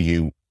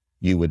you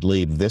would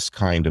leave this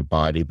kind of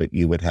body, but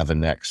you would have a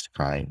next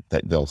kind,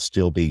 that they'll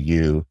still be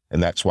you.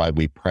 And that's why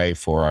we pray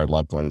for our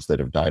loved ones that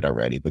have died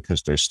already,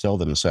 because they're still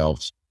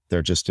themselves.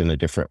 They're just in a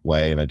different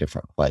way, in a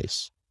different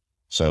place.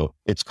 So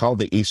it's called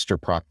the Easter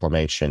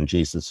proclamation.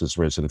 Jesus is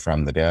risen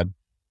from the dead.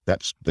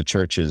 That's the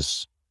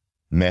church's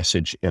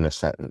message in a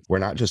sentence. We're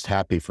not just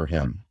happy for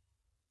him.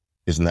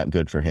 Isn't that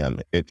good for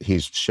him?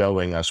 He's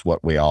showing us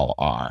what we all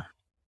are.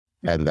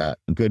 And that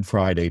Good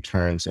Friday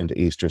turns into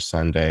Easter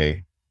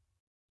Sunday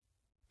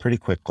pretty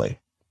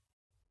quickly.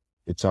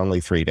 It's only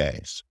 3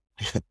 days.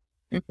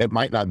 It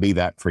might not be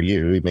that for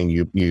you. I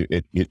mean,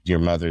 your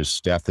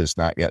mother's death is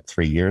not yet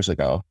 3 years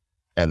ago,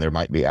 and there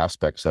might be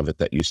aspects of it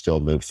that you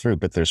still move through,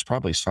 but there's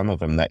probably some of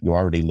them that you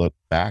already look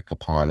back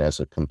upon as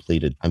a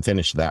completed, I'm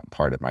finished that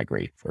part of my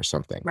grief or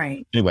something.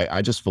 Right. Anyway,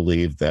 I just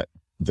believe that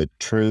the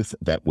truth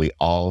that we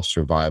all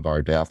survive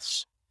our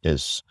deaths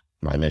is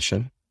my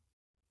mission.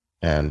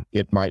 And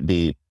it might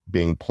be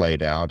being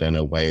played out in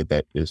a way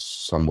that is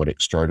somewhat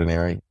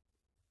extraordinary,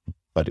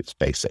 but it's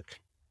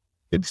basic.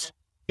 It's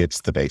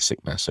the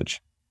basic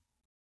message.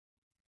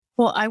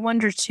 Well, I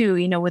wonder too,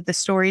 with the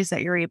stories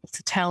that you're able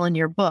to tell in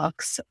your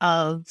books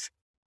of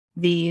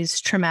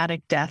these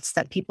traumatic deaths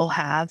that people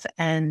have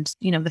and,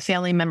 the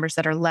family members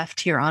that are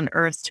left here on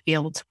earth to be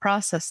able to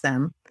process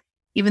them,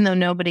 even though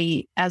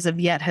nobody as of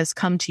yet has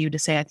come to you to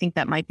say, I think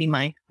that might be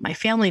my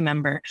family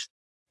member.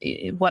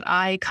 What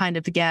I kind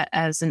of get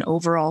as an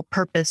overall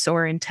purpose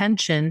or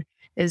intention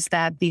is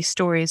that these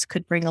stories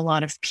could bring a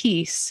lot of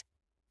peace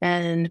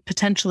and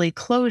potentially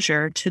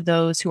closure to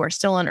those who are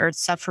still on earth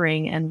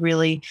suffering and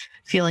really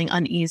feeling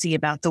uneasy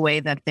about the way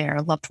that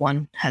their loved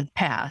one has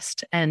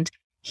passed. And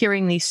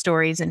hearing these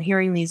stories and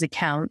hearing these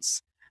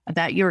accounts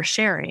that you're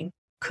sharing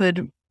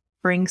could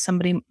bring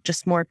somebody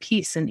just more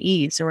peace and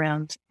ease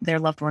around their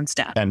loved one's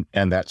death. And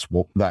that's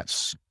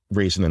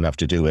reason enough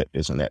to do it,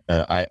 isn't it?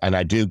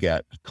 I do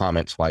get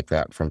comments like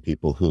that from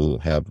people who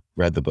have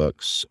read the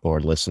books or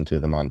listened to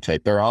them on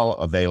tape. They're all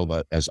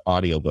available as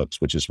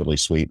audiobooks, which is really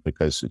sweet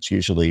because it's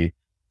usually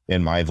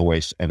in my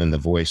voice and in the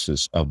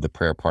voices of the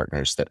prayer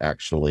partners that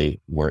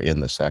actually were in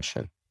the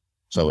session.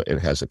 So it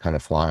has a kind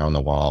of fly on the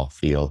wall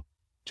feel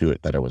to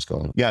it that I was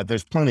going. Yeah,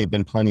 there's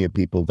been plenty of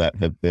people that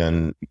have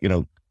been,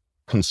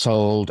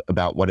 consoled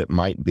about what it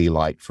might be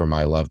like for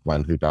my loved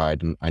one who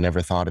died. And I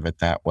never thought of it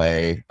that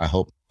way. I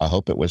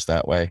hope it was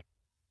that way.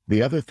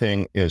 The other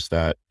thing is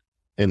that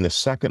in the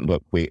second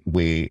book,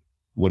 we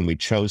when we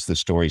chose the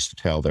stories to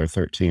tell, there are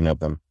 13 of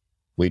them,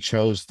 we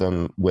chose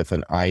them with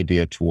an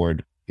idea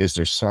toward, is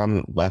there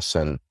some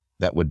lesson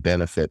that would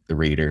benefit the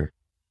reader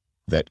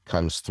that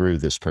comes through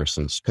this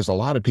person's, because a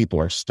lot of people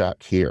are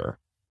stuck here.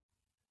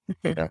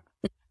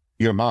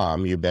 Your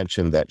mom, you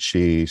mentioned that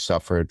she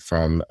suffered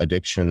from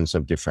addictions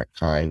of different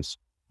kinds.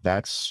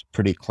 That's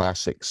pretty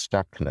classic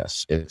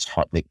stuckness. It's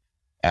hard. The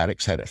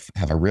addicts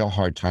have a real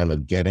hard time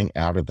of getting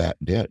out of that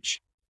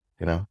ditch.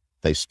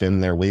 They spin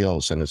their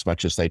wheels, and as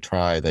much as they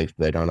try,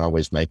 they don't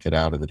always make it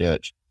out of the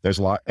ditch. There's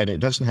a lot, and it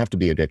doesn't have to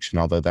be addiction,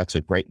 although that's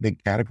a great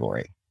big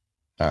category.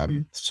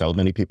 So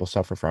many people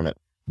suffer from it.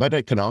 But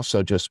it can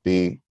also just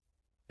be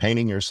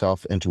painting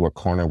yourself into a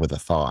corner with a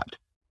thought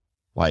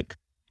like,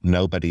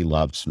 nobody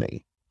loves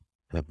me.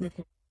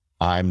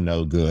 I'm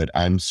no good.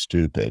 I'm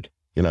stupid.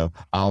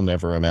 I'll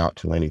never amount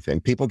to anything.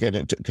 People get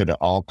into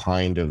all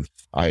kind of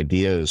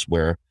ideas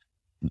where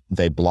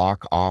they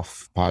block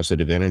off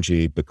positive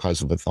energy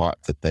because of a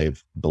thought that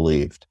they've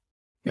believed.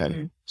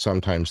 And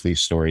sometimes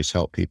these stories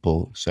help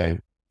people say,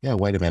 yeah,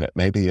 wait a minute,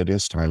 maybe it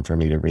is time for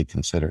me to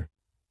reconsider.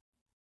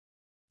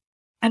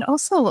 I'd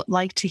also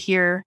like to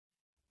hear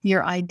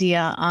your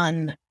idea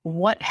on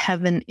what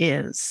heaven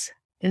is.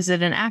 Is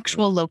it an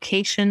actual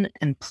location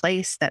and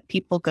place that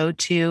people go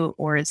to,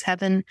 or is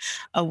heaven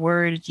a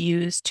word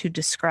used to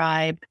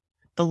describe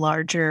the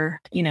larger,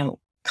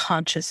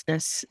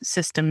 consciousness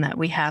system that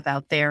we have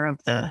out there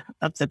of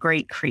the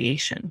great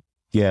creation?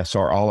 Yes,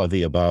 or all of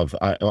the above.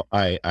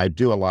 I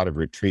do a lot of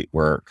retreat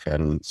work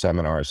and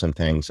seminars and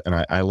things, and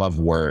I love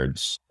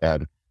words.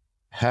 And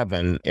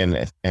heaven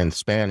in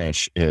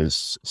Spanish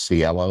is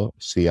cielo,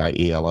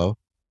 C-I-E-L-O.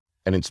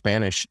 And in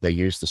Spanish, they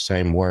use the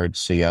same word,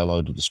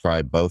 cielo, to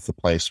describe both the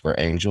place where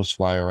angels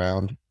fly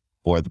around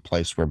or the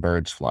place where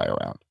birds fly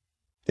around.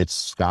 It's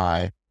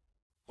sky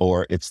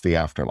or it's the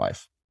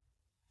afterlife.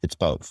 It's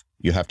both.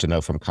 You have to know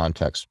from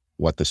context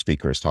what the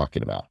speaker is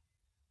talking about.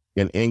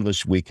 In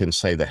English, we can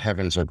say the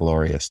heavens are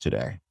glorious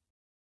today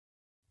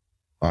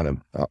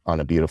on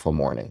a beautiful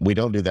morning. We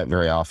don't do that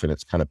very often.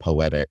 It's kind of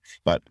poetic,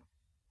 but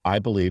I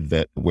believe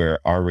that we're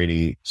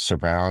already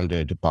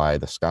surrounded by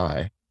the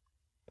sky.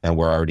 And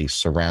we're already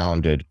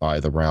surrounded by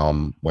the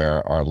realm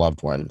where our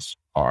loved ones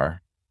are.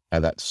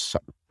 And that's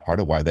part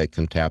of why they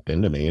can tap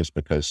into me, is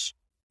because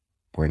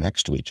we're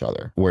next to each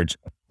other. We're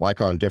like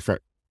on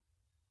different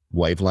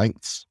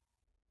wavelengths,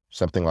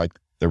 something like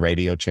the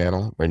radio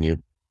channel, when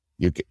you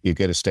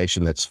get a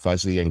station that's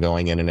fuzzy and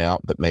going in and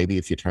out, but maybe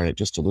if you turn it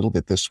just a little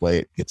bit this way,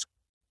 it gets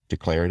to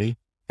clarity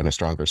and a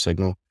stronger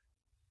signal.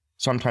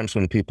 Sometimes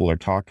when people are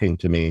talking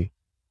to me,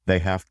 they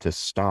have to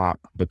stop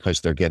because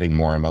they're getting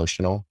more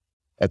emotional.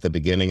 At the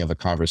beginning of a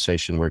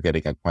conversation, we're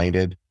getting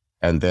acquainted.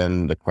 And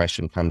then the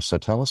question comes, so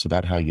tell us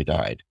about how you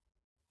died.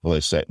 Well,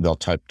 they'll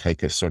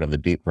take a sort of a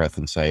deep breath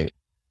and say,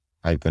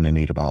 I'm going to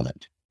need a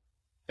moment.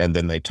 And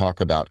then they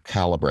talk about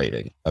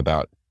calibrating,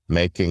 about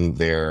making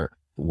their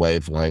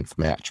wavelength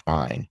match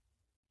mine.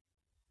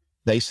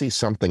 They see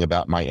something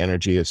about my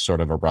energy as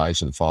sort of a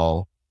rise and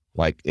fall.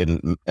 Like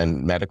in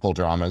medical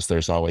dramas,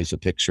 there's always a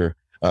picture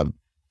of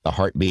a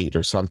heartbeat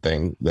or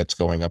something that's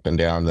going up and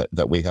down,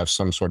 that we have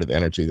some sort of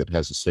energy that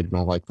has a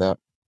signal like that.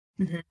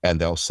 And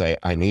they'll say,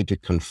 I need to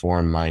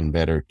conform mine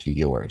better to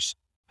yours.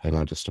 Hang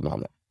on just a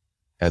moment.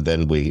 And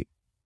then we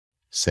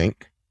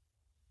sync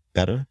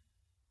better.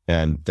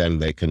 And then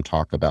they can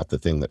talk about the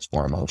thing that's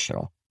more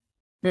emotional.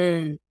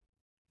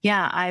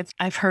 Yeah,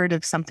 I've heard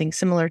of something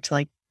similar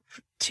to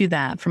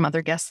that from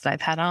other guests that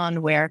I've had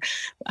on, where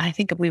I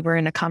think we were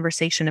in a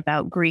conversation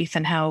about grief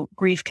and how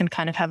grief can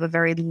kind of have a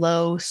very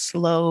low,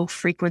 slow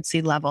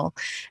frequency level.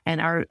 And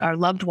our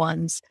loved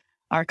ones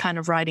are kind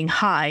of riding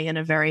high in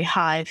a very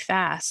high,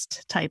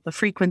 fast type of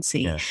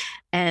frequency. Yeah.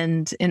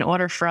 And in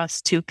order for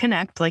us to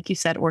connect, like you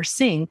said, or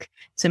sync,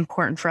 it's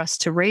important for us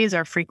to raise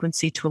our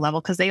frequency to a level,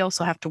 because they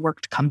also have to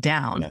work to come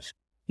down. Yes.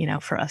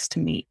 For us to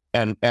meet.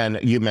 And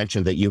you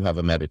mentioned that you have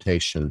a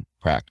meditation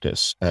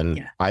practice.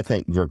 And I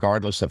think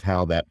regardless of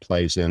how that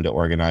plays into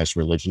organized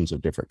religions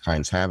of different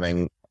kinds,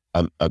 having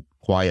a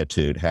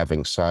quietude,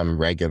 having some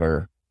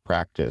regular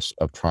practice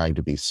of trying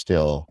to be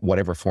still,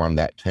 whatever form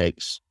that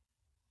takes,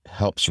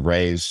 helps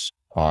raise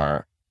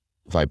our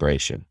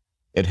vibration.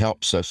 It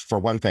helps us, for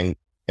one thing,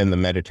 in the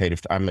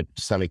meditative, I'm a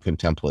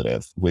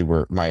semi-contemplative.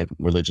 My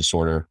religious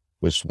order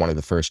was one of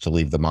the first to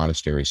leave the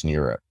monasteries in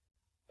Europe.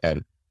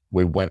 And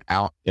we went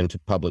out into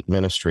public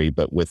ministry,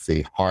 but with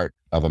the heart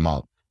of a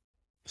monk.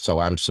 So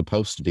I'm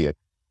supposed to be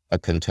a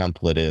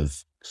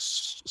contemplative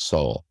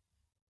soul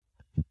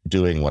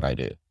doing what I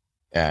do.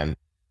 And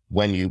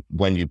when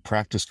you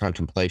practice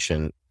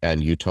contemplation,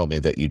 and you told me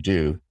that you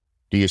do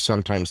you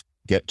sometimes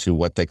get to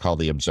what they call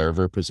the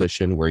observer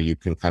position, where you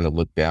can kind of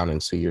look down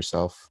and see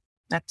yourself?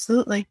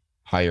 Absolutely.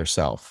 Higher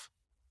self.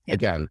 Yep.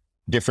 Again,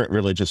 different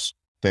religious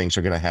things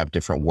are going to have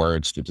different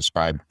words to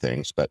describe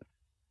things, but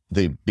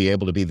be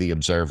able to be the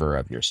observer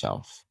of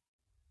yourself.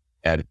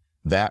 And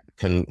that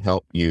can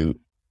help you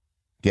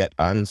get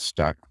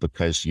unstuck,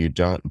 because you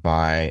don't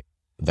buy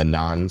the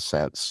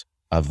nonsense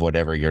of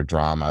whatever your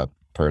drama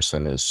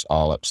person is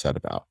all upset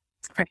about.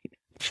 Right.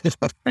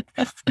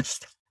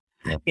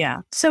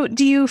 Yeah. So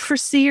do you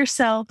foresee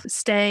yourself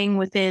staying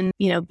within,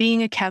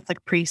 being a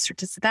Catholic priest, or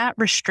does that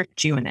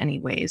restrict you in any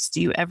ways?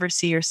 Do you ever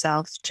see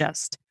yourself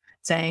just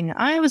saying,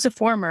 I was a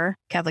former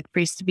Catholic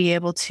priest, to be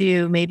able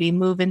to maybe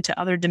move into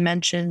other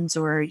dimensions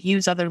or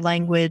use other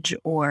language,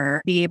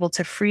 or be able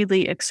to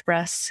freely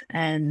express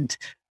and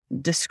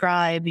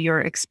describe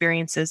your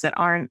experiences that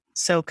aren't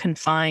so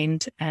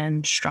confined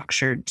and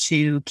structured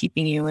to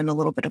keeping you in a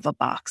little bit of a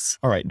box?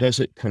 All right.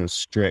 Does it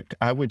constrict?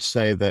 I would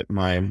say that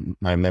my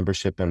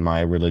membership in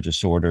my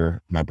religious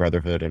order, my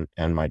brotherhood,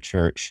 and my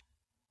church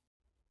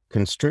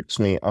constricts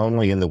me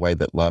only in the way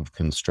that love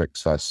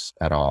constricts us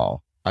at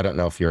all. I don't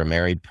know if you're a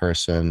married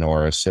person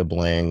or a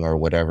sibling or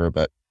whatever,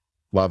 but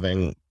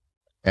loving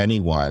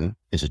anyone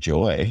is a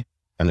joy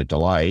and a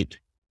delight.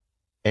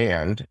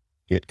 And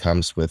it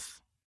comes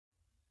with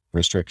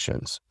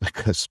restrictions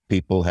because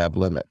people have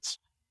limits.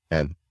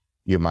 And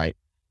you might,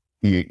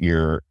 it's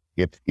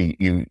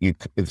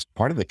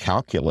part of the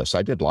calculus.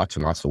 I did lots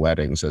and lots of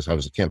weddings as I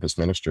was a campus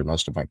minister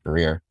most of my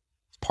career.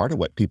 Part of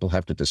what people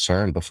have to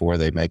discern before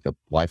they make a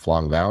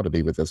lifelong vow to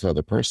be with this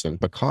other person,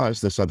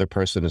 because this other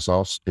person is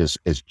also is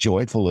as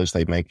joyful as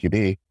they make you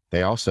be.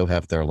 They also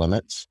have their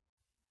limits,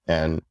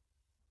 and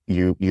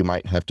you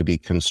might have to be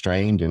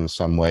constrained in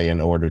some way in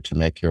order to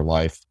make your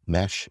life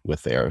mesh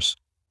with theirs.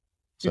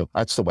 So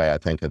that's the way I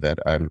think of it.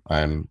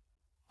 I'm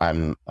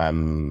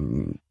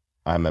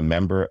a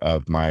member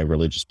of my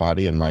religious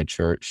body and my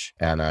church,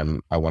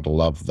 and I want to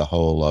love the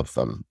whole of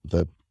them,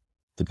 the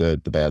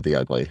good, the bad, the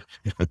ugly.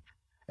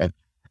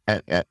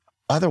 And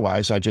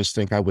otherwise, I just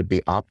think I would be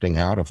opting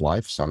out of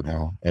life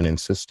somehow and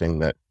insisting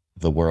that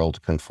the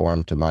world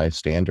conform to my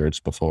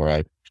standards before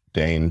I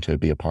deign to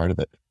be a part of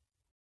it.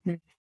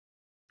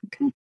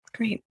 Okay,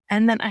 great.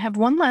 And then I have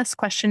one last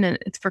question, and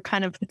it's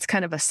kind of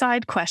a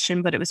side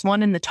question, but it was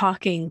one in the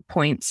talking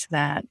points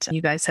that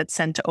you guys had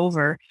sent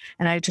over.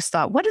 And I just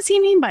thought, what does he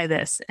mean by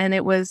this? And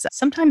it was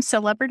sometimes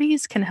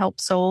celebrities can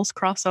help souls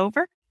cross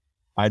over.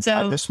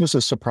 This was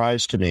a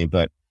surprise to me,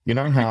 but you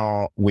know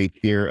how we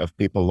hear of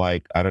people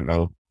like, I don't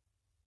know,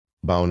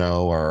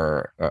 Bono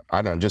or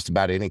I don't know, just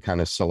about any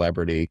kind of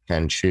celebrity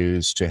can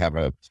choose to have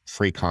a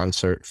free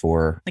concert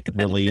for like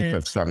relief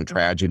of some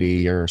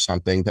tragedy or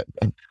something.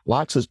 And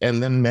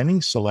then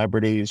many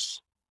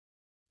celebrities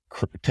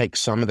take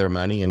some of their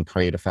money and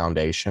create a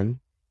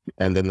foundation,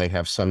 and then they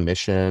have some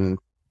mission,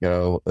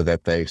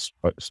 that they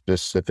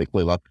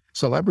specifically love.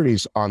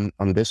 Celebrities on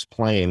this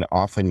plane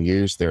often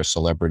use their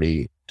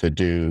celebrity to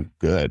do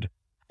good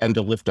and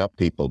to lift up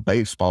people.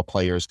 Baseball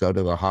players go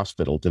to the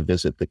hospital to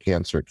visit the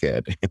cancer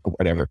kid,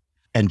 whatever.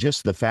 And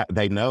just the fact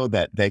they know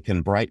that they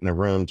can brighten a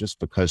room just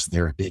because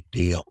they're a big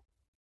deal.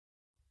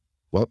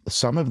 Well,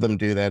 some of them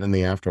do that in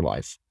the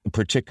afterlife,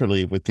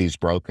 particularly with these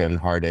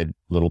broken-hearted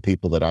little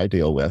people that I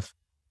deal with.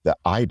 The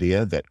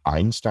idea that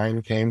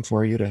Einstein came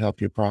for you to help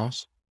you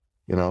cross,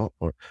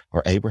 or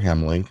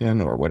Abraham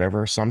Lincoln or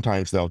whatever,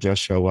 sometimes they'll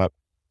just show up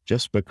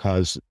just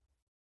because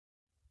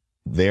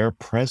their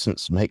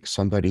presence makes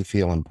somebody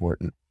feel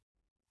important.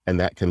 And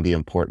that can be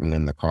important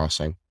in the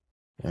crossing.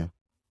 Yeah.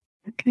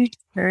 Okay,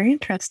 very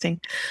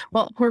interesting.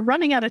 Well, we're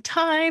running out of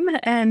time,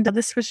 and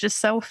this was just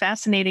so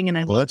fascinating.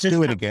 And let's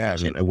do it again.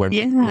 We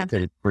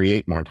can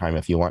create more time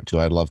if you want to.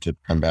 I'd love to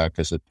come back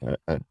as a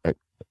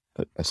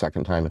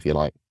second time if you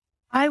like.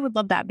 I would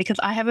love that, because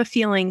I have a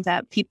feeling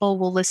that people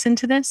will listen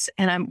to this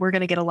and we're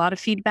going to get a lot of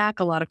feedback,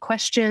 a lot of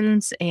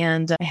questions.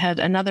 And I had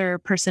another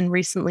person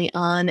recently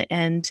on,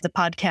 and the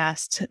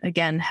podcast,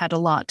 again, had a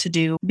lot to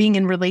do being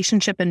in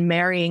relationship and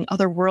marrying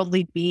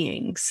otherworldly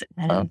beings.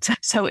 And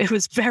so it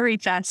was very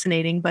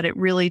fascinating, but it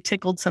really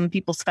tickled some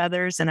people's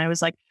feathers. And I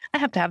was like, I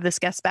have to have this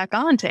guest back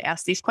on to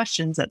ask these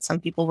questions that some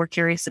people were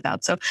curious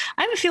about. So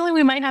I have a feeling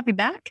we might have you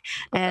back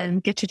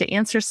and get you to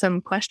answer some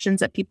questions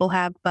that people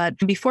have. But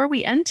before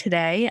we end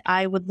today,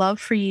 I would love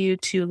for you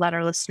to let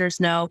our listeners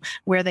know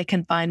where they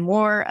can find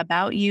more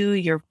about you,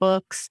 your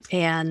books,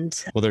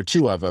 and... Well, there are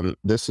two of them.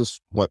 This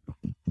is what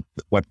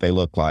they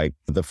look like.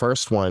 The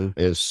first one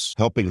is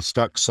Helping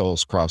Stuck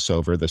Souls Cross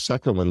Over. The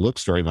second one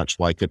looks very much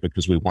like it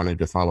because we wanted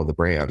to follow the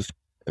brand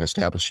and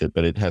establish it,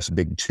 but it has a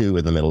big 2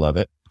 in the middle of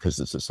it because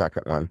it's the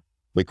second one.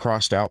 We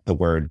crossed out the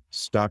word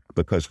stuck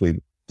because we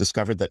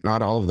discovered that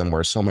not all of them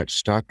were so much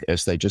stuck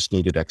as they just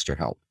needed extra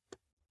help.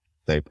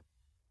 They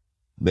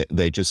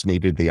just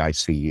needed the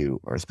ICU,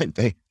 or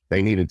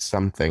they needed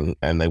something,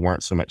 and they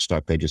weren't so much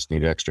stuck. They just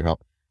needed extra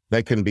help.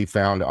 They can be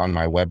found on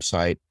my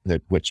website,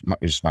 which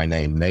is my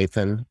name,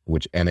 Nathan,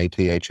 which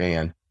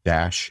Nathan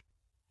Castle,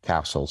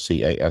 Castle,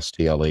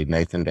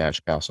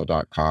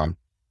 Nathan-Castle.com.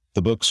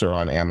 The books are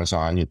on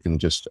Amazon. You can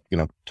just,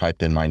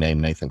 type in my name,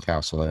 Nathan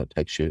Castle, and it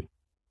takes you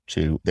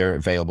to, they're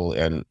available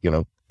in,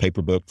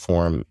 paper book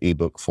form,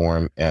 ebook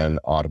form, and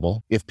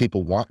Audible. If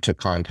people want to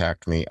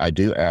contact me, I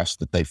do ask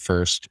that they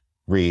first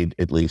read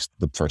at least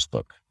the first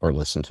book or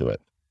listen to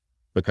it,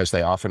 because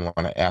they often want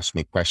to ask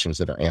me questions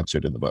that are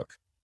answered in the book.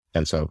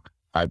 And so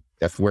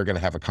if we're going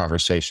to have a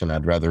conversation,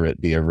 I'd rather it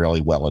be a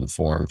really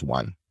well-informed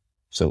one.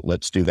 So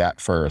let's do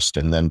that first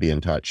and then be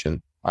in touch.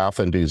 And I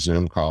often do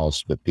Zoom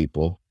calls with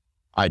people.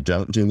 I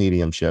don't do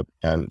mediumship.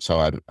 And so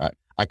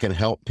I can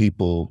help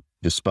people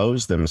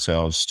dispose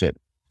themselves to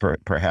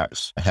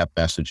perhaps have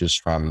messages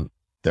from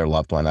their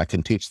loved one. I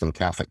can teach them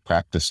Catholic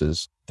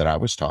practices that I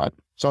was taught.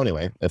 So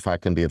anyway, if I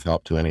can be of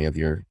help to any of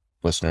your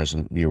listeners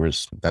and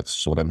viewers,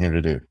 that's what I'm here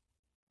to do.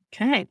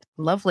 Okay,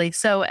 lovely.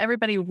 So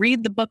everybody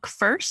read the book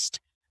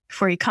first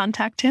before you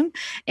contact him.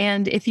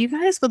 And if you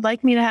guys would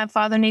like me to have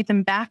Father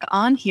Nathan back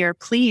on here,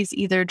 please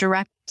either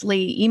direct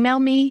directly email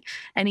me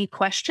any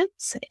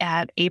questions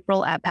at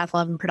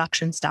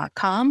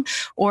april@path11productions.com.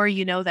 Or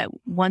you know that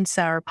once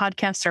our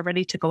podcasts are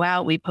ready to go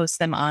out, we post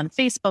them on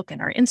Facebook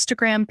and our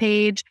Instagram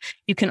page.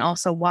 You can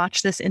also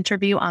watch this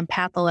interview on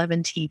Path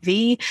 11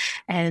 TV.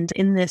 And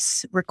in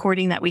this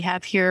recording that we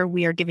have here,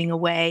 we are giving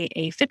away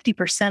a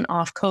 50%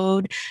 off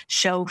code,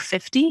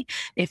 SHOW50,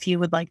 if you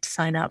would like to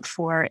sign up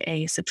for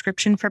a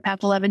subscription for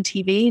Path 11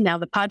 TV. Now,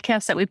 the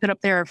podcasts that we put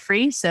up there are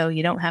free, so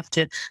you don't have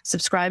to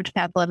subscribe to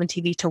Path 11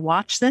 TV to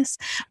watch this,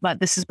 but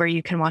this is where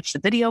you can watch the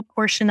video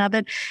portion of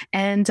it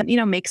and,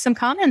 make some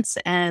comments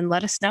and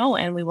let us know.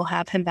 And we will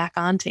have him back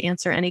on to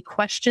answer any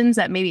questions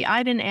that maybe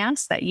I didn't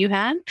ask that you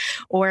had,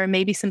 or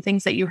maybe some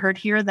things that you heard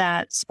here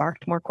that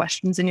sparked more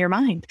questions in your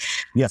mind.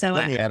 Yeah. So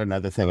let me add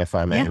another thing, if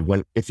I may.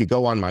 Yeah. If you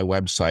go on my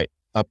website,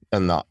 up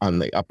on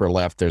the upper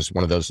left, there's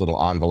one of those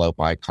little envelope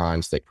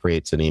icons that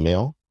creates an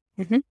email.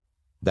 Mm-hmm.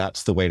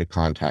 That's the way to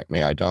contact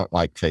me. I don't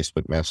like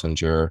Facebook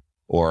Messenger,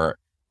 or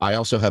I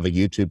also have a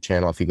YouTube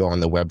channel. If you go on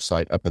the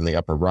website, up in the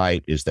upper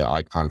right is the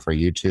icon for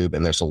YouTube.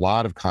 And there's a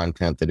lot of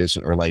content that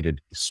isn't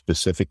related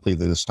specifically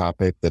to this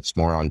topic. That's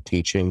more on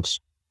teachings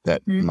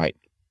that might,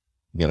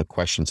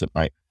 questions that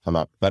might come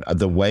up. But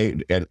the way,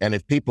 and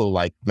if people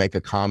make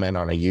a comment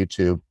on a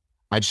YouTube,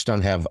 I just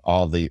don't have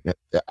all the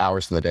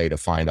hours in the day to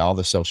find all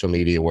the social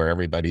media where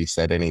everybody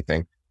said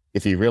anything.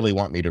 If you really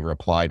want me to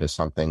reply to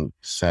something,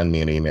 send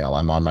me an email.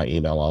 I'm on my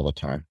email all the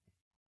time.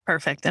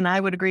 Perfect. And I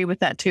would agree with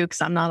that too,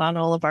 because I'm not on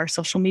all of our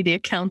social media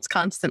accounts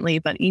constantly,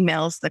 but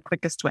email's the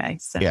quickest way.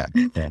 So. Yeah.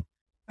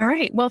 All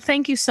right. Well,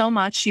 thank you so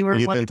much.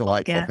 You've been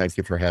delightful. Guest. Thank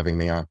you for having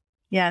me on.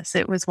 Yes,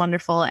 it was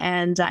wonderful.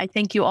 And I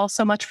thank you all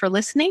so much for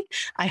listening.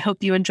 I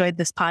hope you enjoyed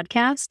this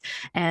podcast,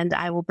 and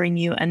I will bring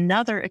you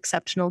another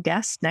exceptional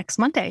guest next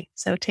Monday.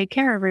 So take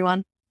care,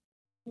 everyone.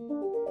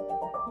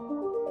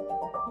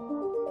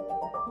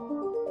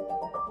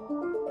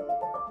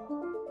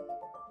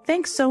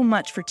 Thanks so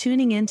much for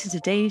tuning in to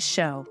today's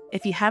show.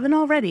 If you haven't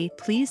already,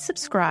 please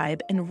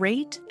subscribe and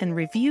rate and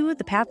review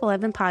the Path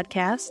 11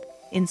 podcast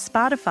in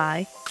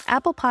Spotify,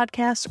 Apple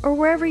Podcasts, or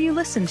wherever you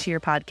listen to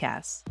your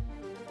podcasts.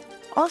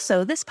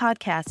 Also, this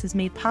podcast is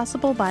made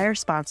possible by our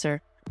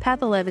sponsor,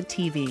 Path 11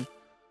 TV.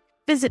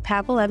 Visit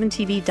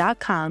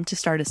path11tv.com to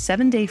start a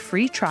 7-day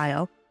free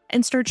trial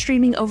and start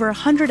streaming over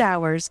 100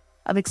 hours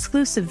of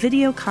exclusive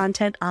video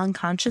content on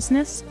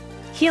consciousness,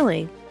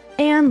 healing,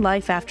 and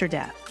life after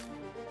death.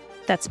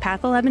 That's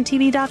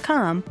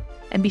path11tv.com,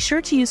 and be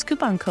sure to use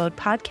coupon code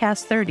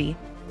PODCAST30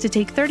 to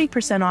take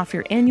 30% off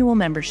your annual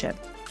membership.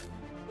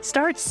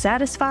 Start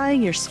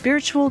satisfying your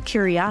spiritual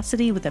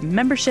curiosity with a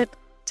membership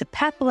to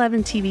Path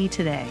 11 TV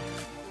today.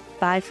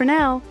 Bye for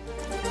now.